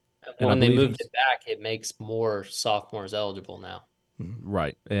 Yeah, when they moved it back, it makes more sophomores eligible now.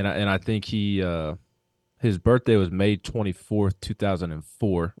 Right, and I think his birthday was May 24th,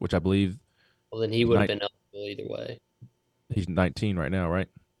 2004, which I believe. Well, then he would have been eligible either way. He's 19 right now, right?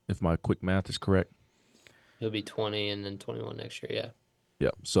 If my quick math is correct. He'll be 20 and then 21 next year. Yeah.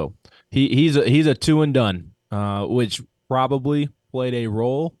 Yeah. So he's a 2 and done, which probably played a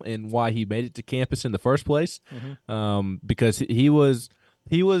role in why he made it to campus in the first place, because he was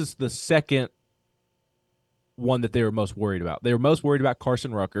the second one that they were most worried about. They were most worried about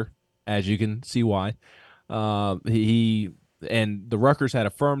Carson Rucker, as you can see why. He and the Ruckers had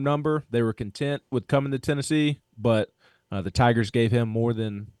a firm number. They were content with coming to Tennessee, but the Tigers gave him more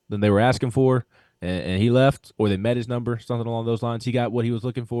than they were asking for, and he left, or they met his number, something along those lines. He got what he was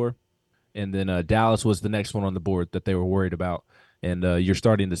looking for. And then Dallas was the next one on the board that they were worried about. And you're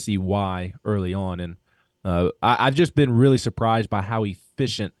starting to see why early on. And I've just been really surprised by how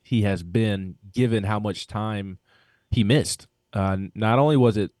efficient he has been given how much time he missed. Not only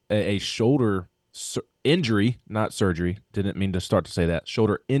was it a shoulder injury, not surgery, didn't mean to start to say that,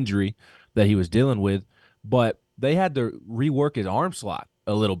 shoulder injury that he was dealing with, but they had to rework his arm slot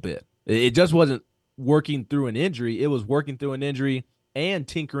a little bit. It just wasn't working through an injury. It was working through an injury and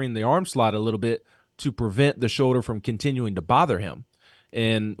tinkering the arm slot a little bit to prevent the shoulder from continuing to bother him.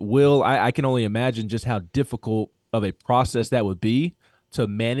 And I can only imagine just how difficult of a process that would be to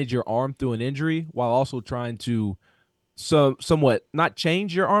manage your arm through an injury while also trying to somewhat not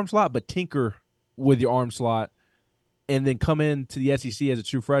change your arm slot, but tinker with your arm slot, and then come into the SEC as a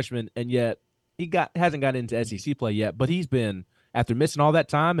true freshman. And yet hasn't gotten into SEC play yet, but he's been, after missing all that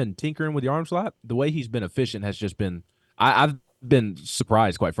time and tinkering with the arm slot, the way he's been efficient has just been, I've been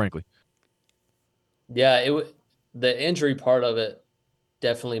surprised, quite frankly. Yeah, the injury part of it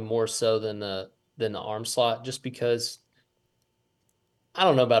definitely more so than the arm slot, just because I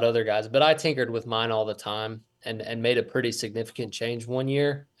don't know about other guys, but I tinkered with mine all the time and made a pretty significant change one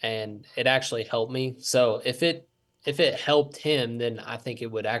year, and it actually helped me. So if it helped him, then I think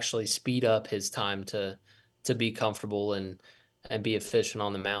it would actually speed up his time to be comfortable and be efficient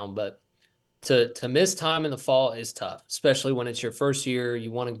on the mound. But to miss time in the fall is tough, especially when it's your first year.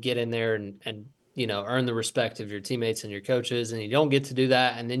 You want to get in there and earn the respect of your teammates and your coaches, and you don't get to do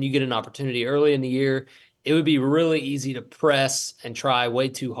that. And then you get an opportunity early in the year. It would be really easy to press and try way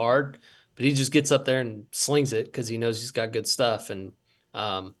too hard, but he just gets up there and slings it because he knows he's got good stuff. And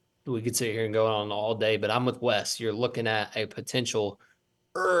we could sit here and go on all day, but I'm with Wes. You're looking at a potential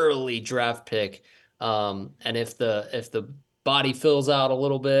early draft pick. And if the body fills out a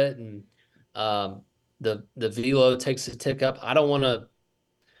little bit and the velo takes a tick up, I don't want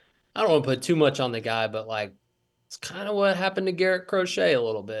to put too much on the guy, but like it's kind of what happened to Garrett Crochet a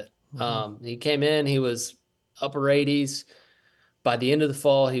little bit. He came in, he was upper 80s, by the end of the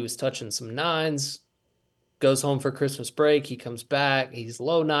fall, he was touching some 9s, goes home for Christmas break. He comes back. He's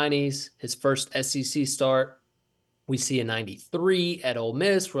low 90s. His first SEC start, we see a 93 at Ole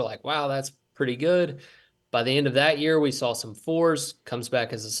Miss. We're like, wow, that's pretty good. By the end of that year, we saw some 4s, comes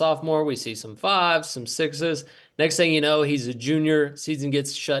back as a sophomore. We see some 5s, some 6s. Next thing you know, he's a junior. Season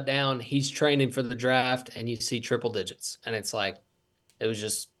gets shut down. He's training for the draft, and you see triple digits. And it's like, it was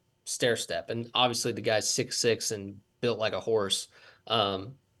just stair step. And obviously the guy's 6'6" and built like a horse.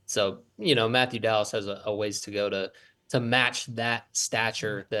 So, Matthew Dallas has a ways to go to match that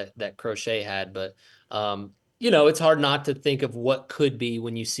stature that Crochet had. But, it's hard not to think of what could be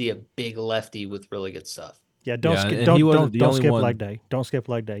when you see a big lefty with really good stuff. Yeah, don't skip leg day. Don't skip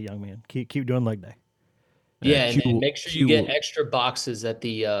leg day, young man. Keep doing leg day. Yeah, and make sure you get extra boxes at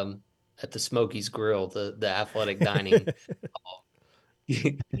the Smokies Grill, the athletic dining.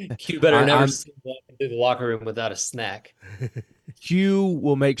 Q better never walk into the locker room without a snack. Q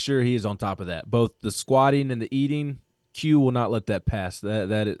will make sure he is on top of that. Both the squatting and the eating, Q will not let that pass.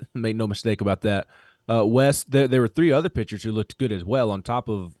 That make no mistake about that. Wes, there were 3 other pitchers who looked good as well on top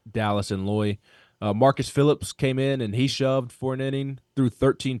of Dallas and Loy. Marcus Phillips came in and he shoved for an inning, threw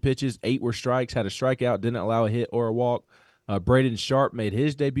 13 pitches, 8 were strikes, had a strikeout, didn't allow a hit or a walk. Braden Sharp made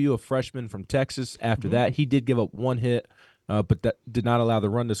his debut, a freshman from Texas. After that, he did give up 1 hit, but that did not allow the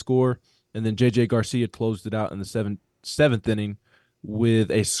run to score. And then J.J. Garcia closed it out in the seventh inning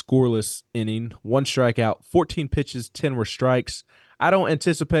with a scoreless inning, 1 strikeout, 14 pitches, 10 were strikes. I don't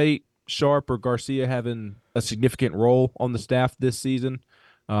anticipate Sharp or Garcia having a significant role on the staff this season.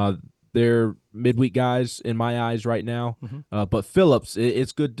 They're midweek guys in my eyes right now. But Phillips,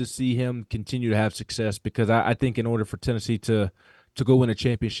 it's good to see him continue to have success because I think in order for Tennessee to go win a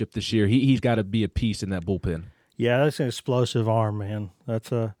championship this year, he's got to be a piece in that bullpen. Yeah, that's an explosive arm, man.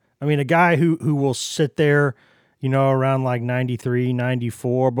 That's a guy who will sit there, around like 93,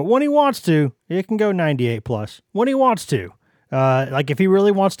 94, but when he wants to, it can go 98 plus. When he wants to. Like if he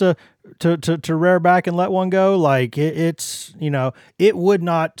really wants to rear back and let one go, like it's it would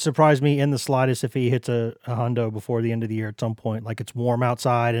not surprise me in the slightest if he hits a hundo before the end of the year at some point. Like it's warm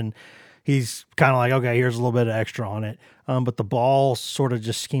outside and he's kind of like, okay, here's a little bit of extra on it. But the ball sort of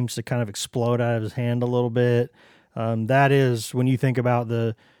just seems to kind of explode out of his hand a little bit. That is when you think about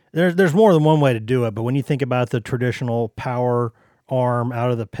there's more than one way to do it, but when you think about the traditional power arm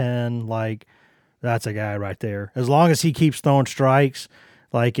out of the pen, like that's a guy right there. As long as he keeps throwing strikes,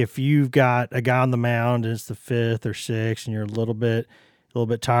 like if you've got a guy on the mound and it's the 5th or 6th and you're a little bit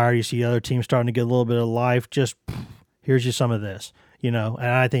tired, you see other teams starting to get a little bit of life, just here's you some of this, and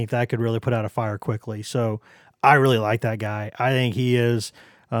I think that could really put out a fire quickly. So I really like that guy. I think he is,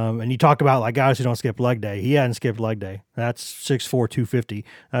 and you talk about like guys who don't skip leg day. He hadn't skipped leg day. That's 6'4", 250.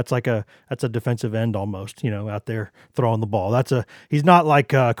 That's a defensive end almost, out there throwing the ball. He's not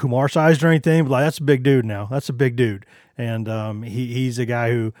like Kumar sized or anything, but like that's a big dude now. That's a big dude. And he's a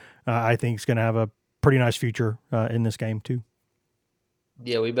guy who I think is going to have a pretty nice future in this game too.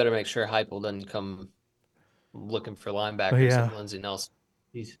 Yeah, we better make sure Heupel doesn't come looking for linebackers and Lindsey Nelson.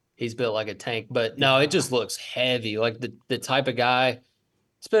 He's built like a tank, but no, it just looks heavy. Like the type of guy,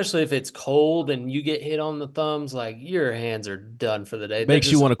 especially if it's cold and you get hit on the thumbs, like your hands are done for the day.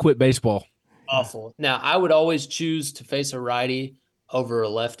 Makes you want to quit baseball. Awful. Now, I would always choose to face a righty over a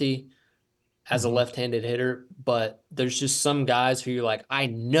lefty as a left-handed hitter, but there's just some guys who you're like, I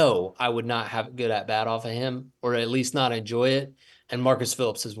know I would not have a good at bat off of him or at least not enjoy it. And Marcus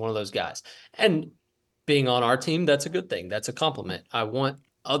Phillips is one of those guys. And being on our team, that's a good thing. That's a compliment. I want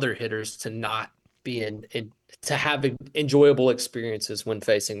other hitters to not be to have enjoyable experiences when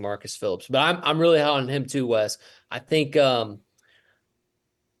facing Marcus Phillips. But I'm really high on him too, Wes. I think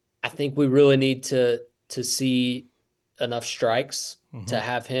we really need to see enough strikes to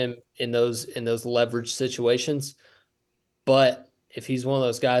have him in those leverage situations. But if he's one of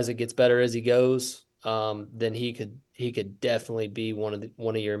those guys that gets better as he goes, then he could definitely be one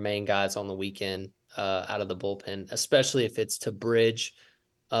of your main guys on the weekend out of the bullpen, especially if it's to bridge,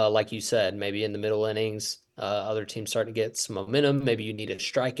 like you said, maybe in the middle innings. Other teams starting to get some momentum. Maybe you need a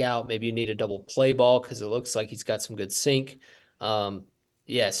strikeout. Maybe you need a double play ball because it looks like he's got some good sink.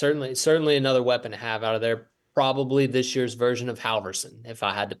 Yeah, certainly another weapon to have out of there. Probably this year's version of Halverson, if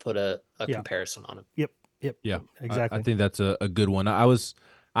I had to put a comparison on him. Yep. Yeah, exactly. I think that's a good one.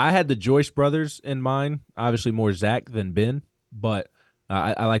 I had the Joyce brothers in mind, obviously more Zach than Ben, but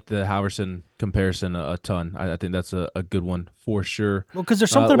I like the Halverson comparison a ton. I think that's a good one for sure. Well, because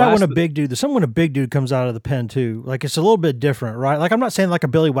there's something about when a big dude comes out of the pen too. Like it's a little bit different, right? Like I'm not saying like a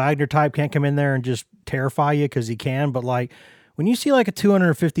Billy Wagner type can't come in there and just terrify you because he can, but like when you see like a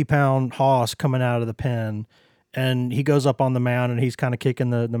 250-pound hoss coming out of the pen and he goes up on the mound and he's kind of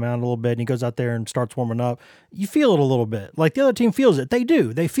kicking the mound a little bit and he goes out there and starts warming up, you feel it a little bit. Like the other team feels it. They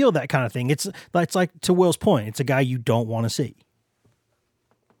do. They feel that kind of thing. It's like, to Will's point, it's a guy you don't want to see.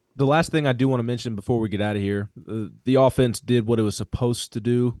 The last thing I do want to mention before we get out of here, the offense did what it was supposed to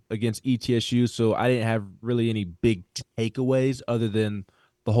do against ETSU, so I didn't have really any big takeaways other than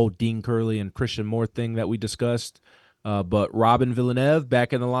the whole Dean Curley and Christian Moore thing that we discussed. But Robin Villeneuve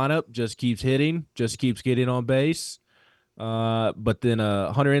back in the lineup just keeps hitting, just keeps getting on base. But then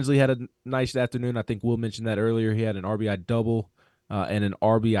Hunter Ensley had a nice afternoon. I think Will mentioned that earlier. He had an RBI double and an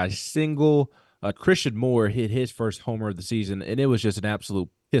RBI single. Christian Moore hit his first homer of the season, and it was just an absolute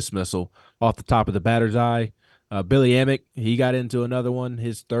piss missile off the top of the batter's eye. Billy Amick, he got into another one,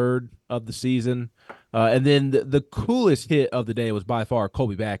 his third of the season. And then the coolest hit of the day was by far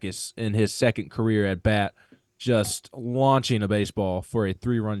Colby Backus in his second career at bat, just launching a baseball for a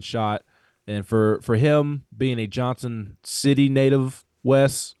 3-run shot. And for him being a Johnson City native,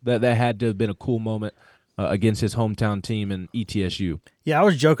 Wes, that had to have been a cool moment against his hometown team in ETSU. Yeah, I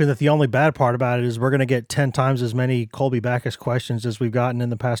was joking that the only bad part about it is we're going to get 10 times as many Colby Backus questions as we've gotten in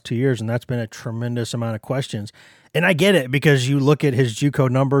the past 2 years, and that's been a tremendous amount of questions. And I get it, because you look at his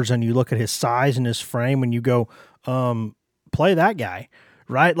JUCO numbers and you look at his size and his frame and you go, play that guy,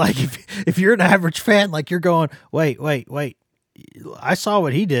 right? Like if you're an average fan, like you're going, wait. I saw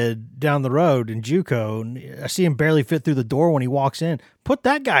what he did down the road in JUCO, and I see him barely fit through the door when he walks in. Put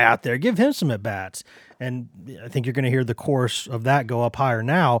that guy out there. Give him some at-bats. And I think you're going to hear the chorus of that go up higher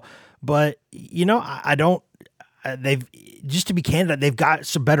now. But, they've, just to be candid, they've got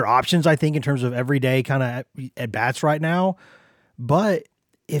some better options, I think, in terms of everyday kind of at-bats right now. But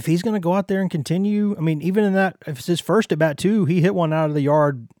if he's going to go out there and continue, I mean, even in that, if it's his first at-bat too, he hit one out of the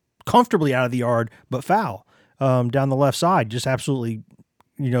yard, comfortably out of the yard, but foul. Down the left side, just absolutely,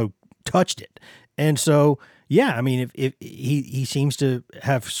 touched it. And so, yeah, I mean, if he seems to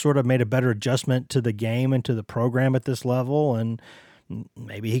have sort of made a better adjustment to the game and to the program at this level, and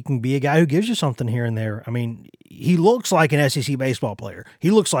maybe he can be a guy who gives you something here and there. I mean, he looks like an SEC baseball player. He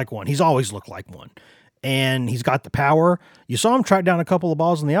looks like one. He's always looked like one. And he's got the power. You saw him track down a couple of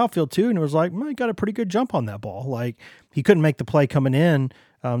balls in the outfield too, and it was like, he got a pretty good jump on that ball. Like, he couldn't make the play coming in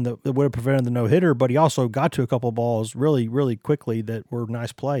that would have prevented the no-hitter, but he also got to a couple of balls really, really quickly that were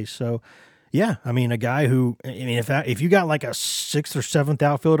nice plays. So, yeah, I mean, a guy who, I mean, if you got like a 6th or 7th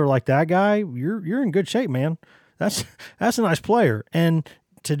outfielder like that guy, you're in good shape, man. That's a nice player. And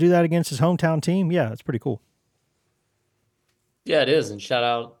to do that against his hometown team, yeah, it's pretty cool. Yeah, it is. And shout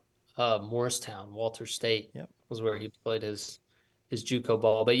out Morristown, Walter State was where he played his JUCO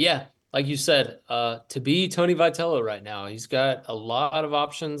ball. But yeah, like you said, to be Tony Vitello right now, he's got a lot of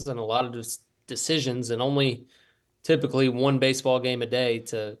options and a lot of decisions, and only typically one baseball game a day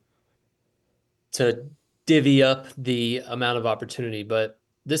to divvy up the amount of opportunity. But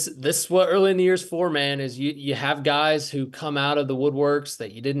this is what early in the year's for, man, is you have guys who come out of the woodworks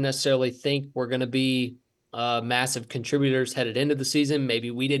that you didn't necessarily think were going to be massive contributors headed into the season. Maybe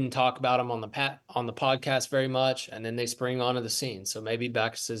we didn't talk about them on the podcast very much, and then they spring onto the scene. So maybe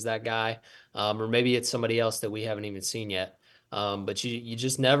Backus is that guy, or maybe it's somebody else that we haven't even seen yet. But you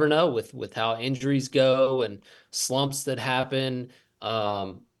just never know with how injuries go and slumps that happen.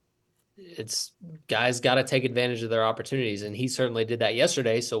 It's guys got to take advantage of their opportunities, and he certainly did that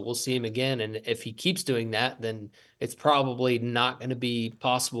yesterday. So we'll see him again, and if he keeps doing that, then it's probably not going to be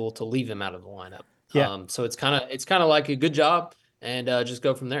possible to leave him out of the lineup. Yeah. So it's kind of like a good job, and just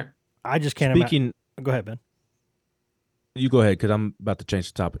go from there. I just can't imagine. Go ahead, Ben. You go ahead, because I'm about to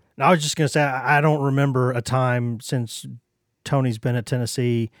change the topic. I was just going to say, I don't remember a time since Tony's been at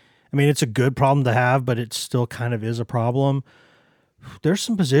Tennessee. I mean, it's a good problem to have, but it still kind of is a problem. There's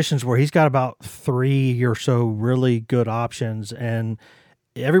some positions where he's got about 3 or so really good options, and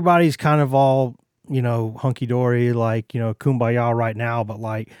everybody's kind of all, hunky-dory, like, kumbaya right now, but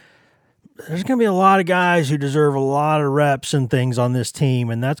like, there's going to be a lot of guys who deserve a lot of reps and things on this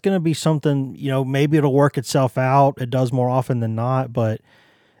team, and that's going to be something, maybe it'll work itself out. It does more often than not, but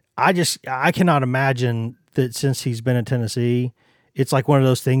I cannot imagine that since he's been in Tennessee, it's like one of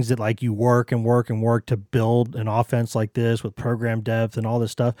those things that like you work and work and work to build an offense like this with program depth and all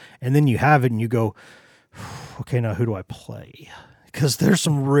this stuff, and then you have it and you go, okay, now who do I play? Because there's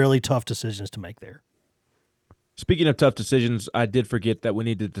some really tough decisions to make there. Speaking of tough decisions, I did forget that we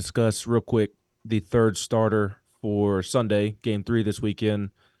need to discuss real quick the third starter for Sunday, Game 3 this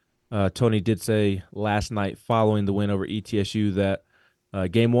weekend. Tony did say last night following the win over ETSU that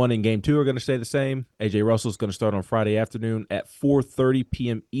Game 1 and Game 2 are going to stay the same. A.J. Russell's going to start on Friday afternoon at 4:30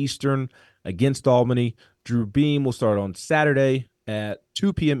 p.m. Eastern against Albany. Drew Beam will start on Saturday at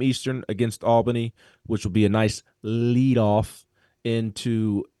 2 p.m. Eastern against Albany, which will be a nice lead off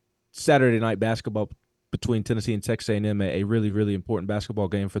into Saturday night basketball between Tennessee and Texas A&M, a really, really important basketball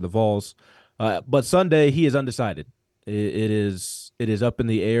game for the Vols. But Sunday, he is undecided. It is up in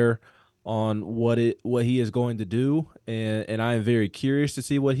the air on what he is going to do, and I am very curious to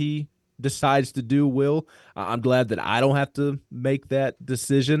see what he decides to do. I'm glad that I don't have to make that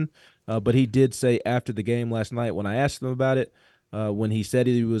decision, but he did say after the game last night when I asked him about it, when he said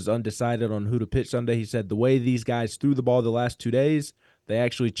he was undecided on who to pitch Sunday, he said the way these guys threw the ball the last 2 days, they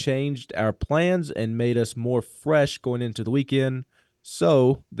actually changed our plans and made us more fresh going into the weekend.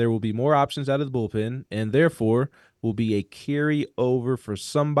 So there will be more options out of the bullpen, and therefore will be a carryover for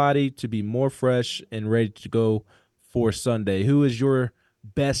somebody to be more fresh and ready to go for Sunday. Who is your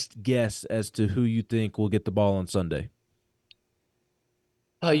best guess as to who you think will get the ball on Sunday?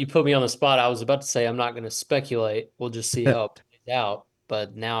 Oh, you put me on the spot. I was about to say I'm not going to speculate. We'll just see how it plays out.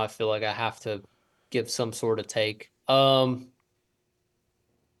 But now I feel like I have to give some sort of take.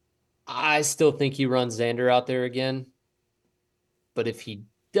 I still think he runs Xander out there again. But if he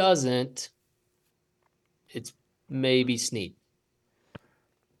doesn't, it's maybe Snead.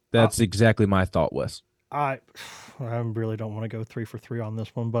 That's exactly my thought, Wes. I really don't want to go 3 for 3 on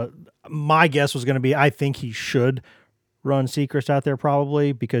this one, but my guess was going to be I think he should run Sechrist out there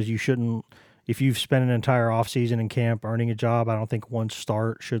probably, because you shouldn't, if you've spent an entire offseason in camp earning a job, I don't think one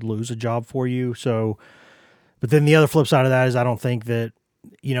start should lose a job for you. So, but then the other flip side of that is I don't think that,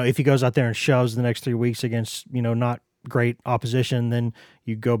 if he goes out there and shoves the next 3 weeks against, not great opposition, then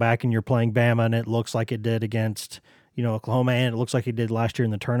you go back and you're playing Bama and it looks like it did against, Oklahoma, and it looks like it did last year in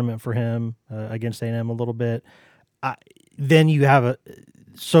the tournament for him against A&M a little bit. Then you have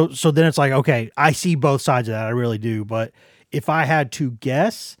so then it's like, okay, I see both sides of that. I really do. But if I had to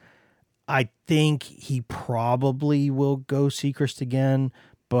guess, I think he probably will go Sechrist again,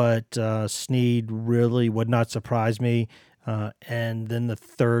 but Snead really would not surprise me. And then the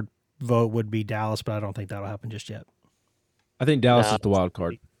third vote would be Dallas, but I don't think that'll happen just yet. I think Dallas is the wild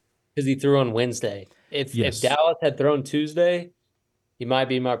card. Because he threw on Wednesday. If Dallas had thrown Tuesday, he might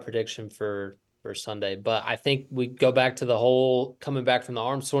be my prediction for Sunday. But I think we go back to the whole coming back from the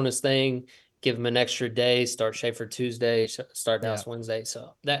arm soreness thing, give him an extra day, start Schaefer Tuesday, start Dallas Wednesday.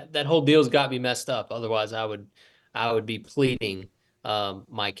 So that whole deal's got me messed up. Otherwise, I would be pleading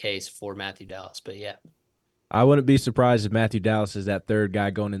my case for Matthew Dallas. But yeah. I wouldn't be surprised if Matthew Dallas is that third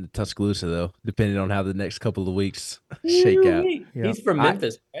guy going into Tuscaloosa, though, depending on how the next couple of weeks shake out. He's from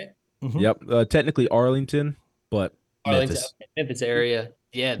Memphis, right? Mm-hmm. Yep. Technically Arlington, but Memphis. Memphis area.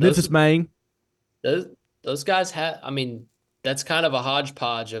 Yeah. Memphis, Maine. Those guys have, that's kind of a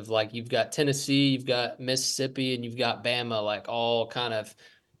hodgepodge of like, you've got Tennessee, you've got Mississippi, and you've got Bama, like all kind of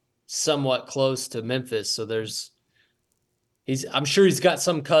somewhat close to Memphis. So I'm sure he's got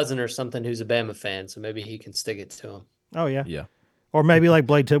some cousin or something who's a Bama fan, so maybe he can stick it to him. Oh yeah. Yeah. Or maybe like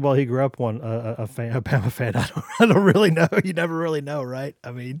Blake Tidwell, he grew up a Bama fan. I don't really know. You never really know, right?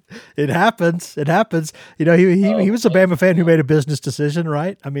 It happens. It happens. He was a Bama fan who made a business decision,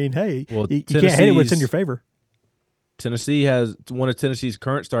 right? Hey, you can't hate it when it's in your favor. Tennessee has one of Tennessee's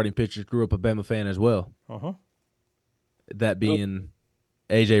current starting pitchers grew up a Bama fan as well. Uh-huh. That being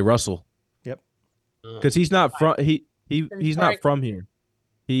AJ Russell. Yep. Because he's not from he's not from here.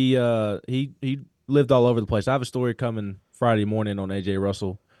 He lived all over the place. I have a story coming Friday morning on AJ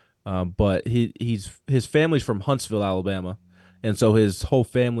Russell, but his family's from Huntsville, Alabama, and so his whole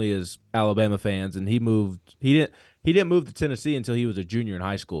family is Alabama fans. And he didn't move to Tennessee until he was a junior in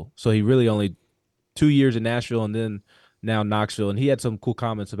high school. So he really only 2 years in Nashville and then now Knoxville. And he had some cool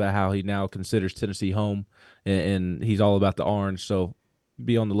comments about how he now considers Tennessee home, and he's all about the orange. So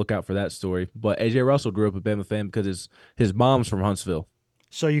be on the lookout for that story. But AJ Russell grew up a Bama fan because his mom's from Huntsville.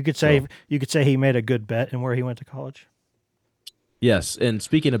 So you could say he made a good bet in where he went to college. Yes, and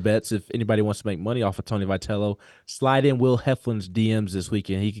speaking of bets, if anybody wants to make money off of Tony Vitello, slide in Will Heflin's DMs this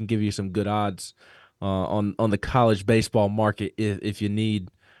weekend. He can give you some good odds on the college baseball market if you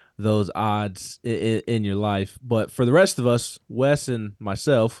need those odds in your life. But for the rest of us, Wes and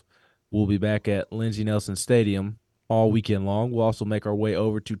myself, will be back at Lindsey Nelson Stadium all weekend long. We'll also make our way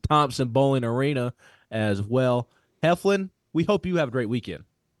over to Thompson Bowling Arena as well. Heflin, we hope you have a great weekend.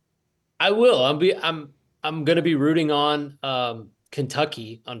 I will. I'm going to be rooting on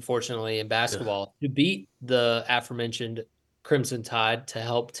Kentucky, unfortunately, in basketball to beat the aforementioned Crimson Tide to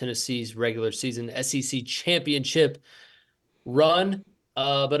help Tennessee's regular season SEC championship run.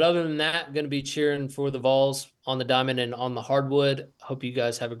 But other than that, going to be cheering for the Vols on the diamond and on the hardwood. Hope you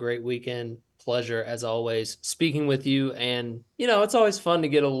guys have a great weekend. Pleasure, as always, speaking with you. And, it's always fun to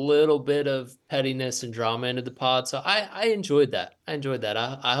get a little bit of pettiness and drama into the pod. So I enjoyed that.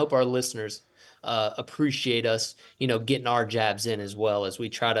 I hope our listeners appreciate us, getting our jabs in as well as we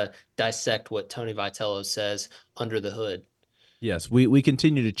try to dissect what Tony Vitello says under the hood. Yes, we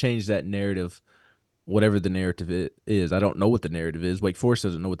continue to change that narrative, whatever the narrative is. I don't know what the narrative is. Wake Forest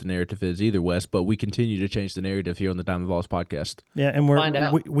doesn't know what the narrative is either, Wes, but we continue to change the narrative here on the Diamond Vols podcast. Yeah, and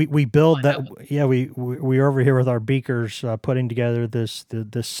we build that. Yeah, we're over here with our beakers putting together this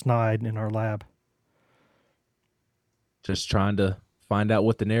snide in our lab. Just trying to find out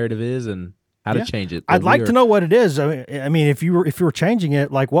what the narrative is and how to change it. I'd like to know what it is. I mean, if you were changing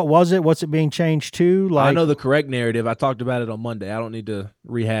it, like what was it? What's it being changed to? Like, I know the correct narrative. I talked about it on Monday. I don't need to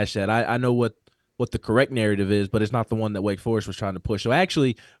rehash that. I know what the correct narrative is, but it's not the one that Wake Forest was trying to push. So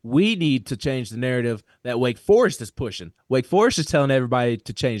actually, we need to change the narrative that Wake Forest is pushing. Wake Forest is telling everybody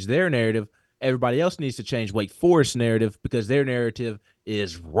to change their narrative. Everybody else needs to change Wake Forest's narrative because their narrative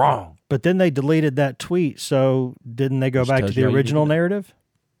is wrong. But then they deleted that tweet, so didn't they go back to the original narrative?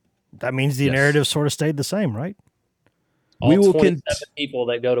 That means the narrative sort of stayed the same, right? All 27 people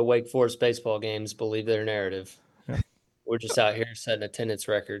that go to Wake Forest baseball games believe their narrative. Yeah. We're just out here setting attendance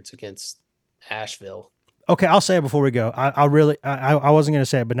records against Asheville. Okay, I'll say it before we go. I wasn't going to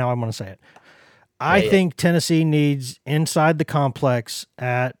say it, but now I'm going to say it. I think Tennessee needs inside the complex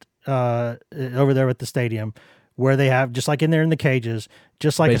at over there at the stadium where they have, just like in there in the cages,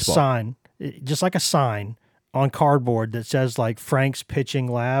 just like a sign on cardboard that says like Frank's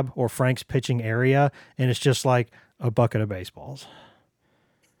pitching lab or Frank's pitching area, and it's just like a bucket of baseballs.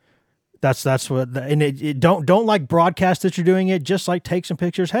 That's what, and don't like broadcast that you're doing it. Just like take some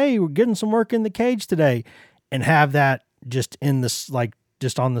pictures. Hey, we're getting some work in the cage today, and have that just in this, like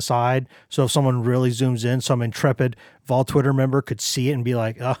just on the side. So if someone really zooms in, some intrepid Vol Twitter member could see it and be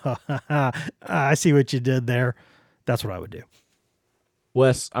like, "Oh, I see what you did there." That's what I would do.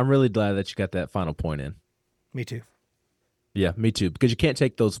 Wes, I'm really glad that you got that final point in. Me too. Yeah, me too. Because you can't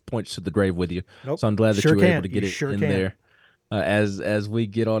take those points to the grave with you. Nope. So I'm glad that you were able to get it in there. As we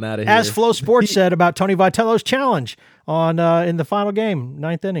get on out of here. As Flow Sports said about Tony Vitello's challenge on in the final game,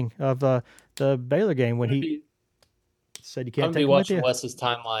 9th inning of the Baylor game, when he said you can't take it with you. I'm going to be watching Wes's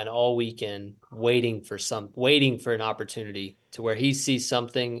timeline all weekend, waiting for an opportunity to where he sees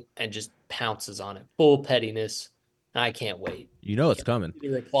something and just pounces on it. Full pettiness. I can't wait. You know it's coming. He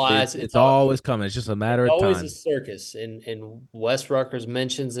replies. It's always coming. It's just a matter of time. Always a circus in Wes Rucker's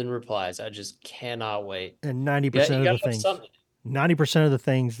mentions and replies. I just cannot wait. And 90% of the things, 90% of the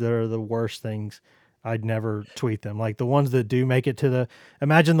things that are the worst things, I'd never tweet them. Like the ones that do make it to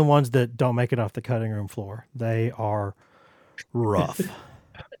imagine the ones that don't make it off the cutting room floor. They are rough.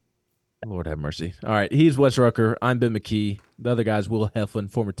 Lord have mercy. All right. He's Wes Rucker. I'm Ben McKee. The other guy's Will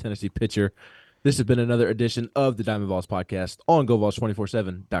Heflin, former Tennessee pitcher. This has been another edition of the Diamond Vols podcast on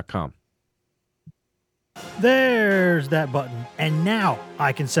GoVols247.com. There's that button. And now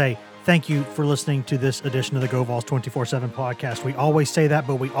I can say thank you for listening to this edition of the GoVols 24/7 podcast. We always say that,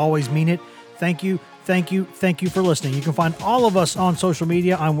 but we always mean it. Thank you. Thank you. Thank you for listening. You can find all of us on social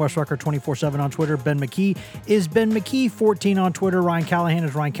media. I'm Wes Rucker 24/7 on Twitter. Ben McKee is Ben McKee 14 on Twitter. Ryan Callahan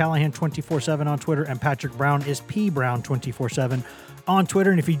is Ryan Callahan 24/7 on Twitter. And Patrick Brown is P Brown 24/7 on Twitter.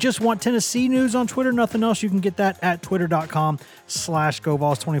 And if you just want Tennessee news on Twitter, nothing else, you can get that at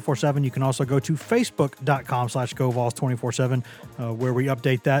twitter.com/GoVols247. You can also go to facebook.com/GoVols247, where we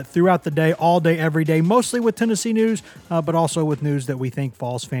update that throughout the day, all day, every day, mostly with Tennessee news, but also with news that we think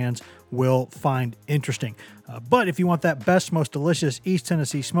Vols fans will find interesting. But if you want that best, most delicious East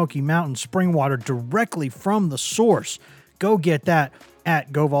Tennessee Smoky Mountain spring water directly from the source, go get that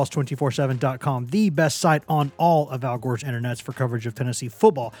at GoVols247.com, the best site on all of Al Gore's internets for coverage of Tennessee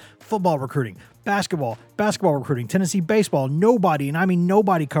football, football recruiting, basketball recruiting, Tennessee baseball. Nobody, and I mean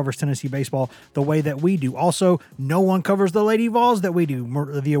nobody, covers Tennessee baseball the way that we do. Also, no one covers the Lady Vols that we do.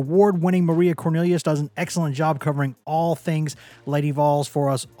 The award-winning Maria Cornelius does an excellent job covering all things Lady Vols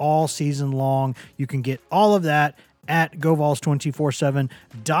for us all season long. You can get all of that at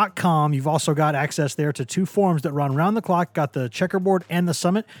GoVols247.com. You've also got access there to two forums that run around the clock. Got the Checkerboard and the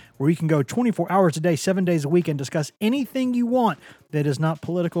Summit, where you can go 24 hours a day, 7 days a week, and discuss anything you want that is not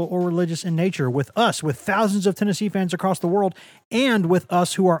political or religious in nature with us, with thousands of Tennessee fans across the world, and with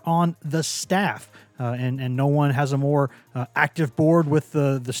us who are on the staff. And no one has a more active board with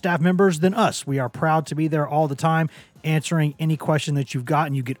the staff members than us. We are proud to be there all the time. answering any question that you've got,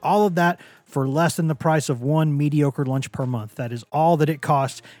 and you get all of that for less than the price of one mediocre lunch per month. That is all that it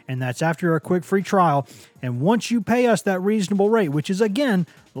costs, and that's after a quick free trial. And once you pay us that reasonable rate, which is, again,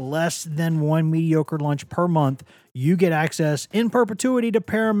 less than one mediocre lunch per month, you get access in perpetuity to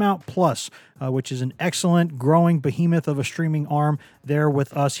Paramount Plus, which is an excellent growing behemoth of a streaming arm there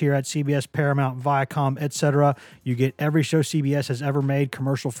with us here at CBS, Paramount, Viacom, etc. You get every show CBS has ever made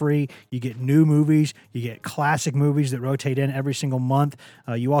commercial free. You get new movies. You get classic movies that rotate in every single month.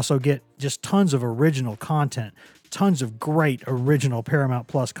 You also get just tons of original content, tons of great original Paramount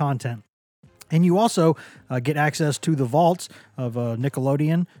Plus content. And you also get access to the vaults of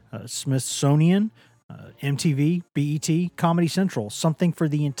Nickelodeon, Smithsonian, MTV, BET, Comedy Central, something for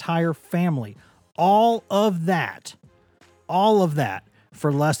the entire family. All of that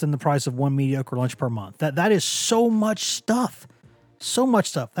for less than the price of one mediocre lunch per month. That is so much stuff. So much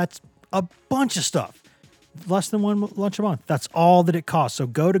stuff. That's a bunch of stuff. Less than one lunch a month. That's all that it costs. So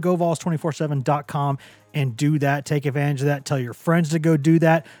go to GoVols247.com and do that. Take advantage of that. Tell your friends to go do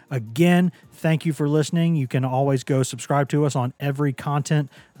that. Again, thank you for listening. You can always go subscribe to us on every content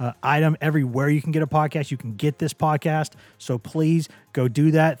item. Everywhere you can get a podcast, you can get this podcast. So please go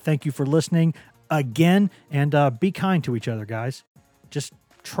do that. Thank you for listening again. And be kind to each other, guys. Just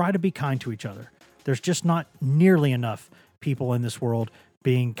try to be kind to each other. There's just not nearly enough people in this world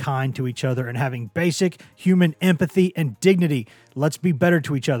being kind to each other and having basic human empathy and dignity. Let's be better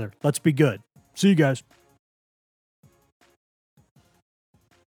to each other. Let's be good. See you guys.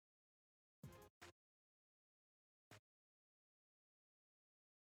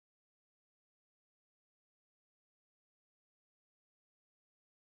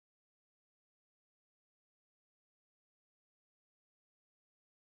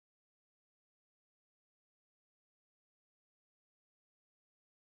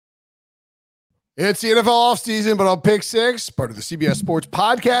 It's the NFL offseason, but on Pick Six, part of the CBS Sports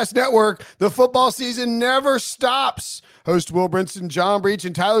Podcast Network, the football season never stops. Host Will Brinson, John Breach,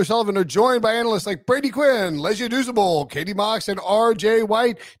 and Tyler Sullivan are joined by analysts like Brady Quinn, Lesia Duzable, Katie Mox, and RJ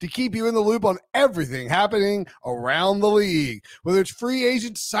White to keep you in the loop on everything happening around the league. Whether it's free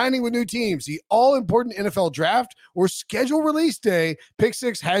agents signing with new teams, the all-important NFL draft, or schedule release day, Pick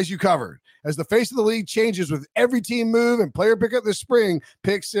Six has you covered. As the face of the league changes with every team move and player pickup this spring,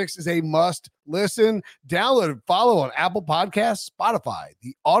 Pick Six is a must listen. Download and follow on Apple Podcasts, Spotify,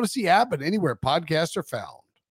 the Odyssey app, and anywhere podcasts are found.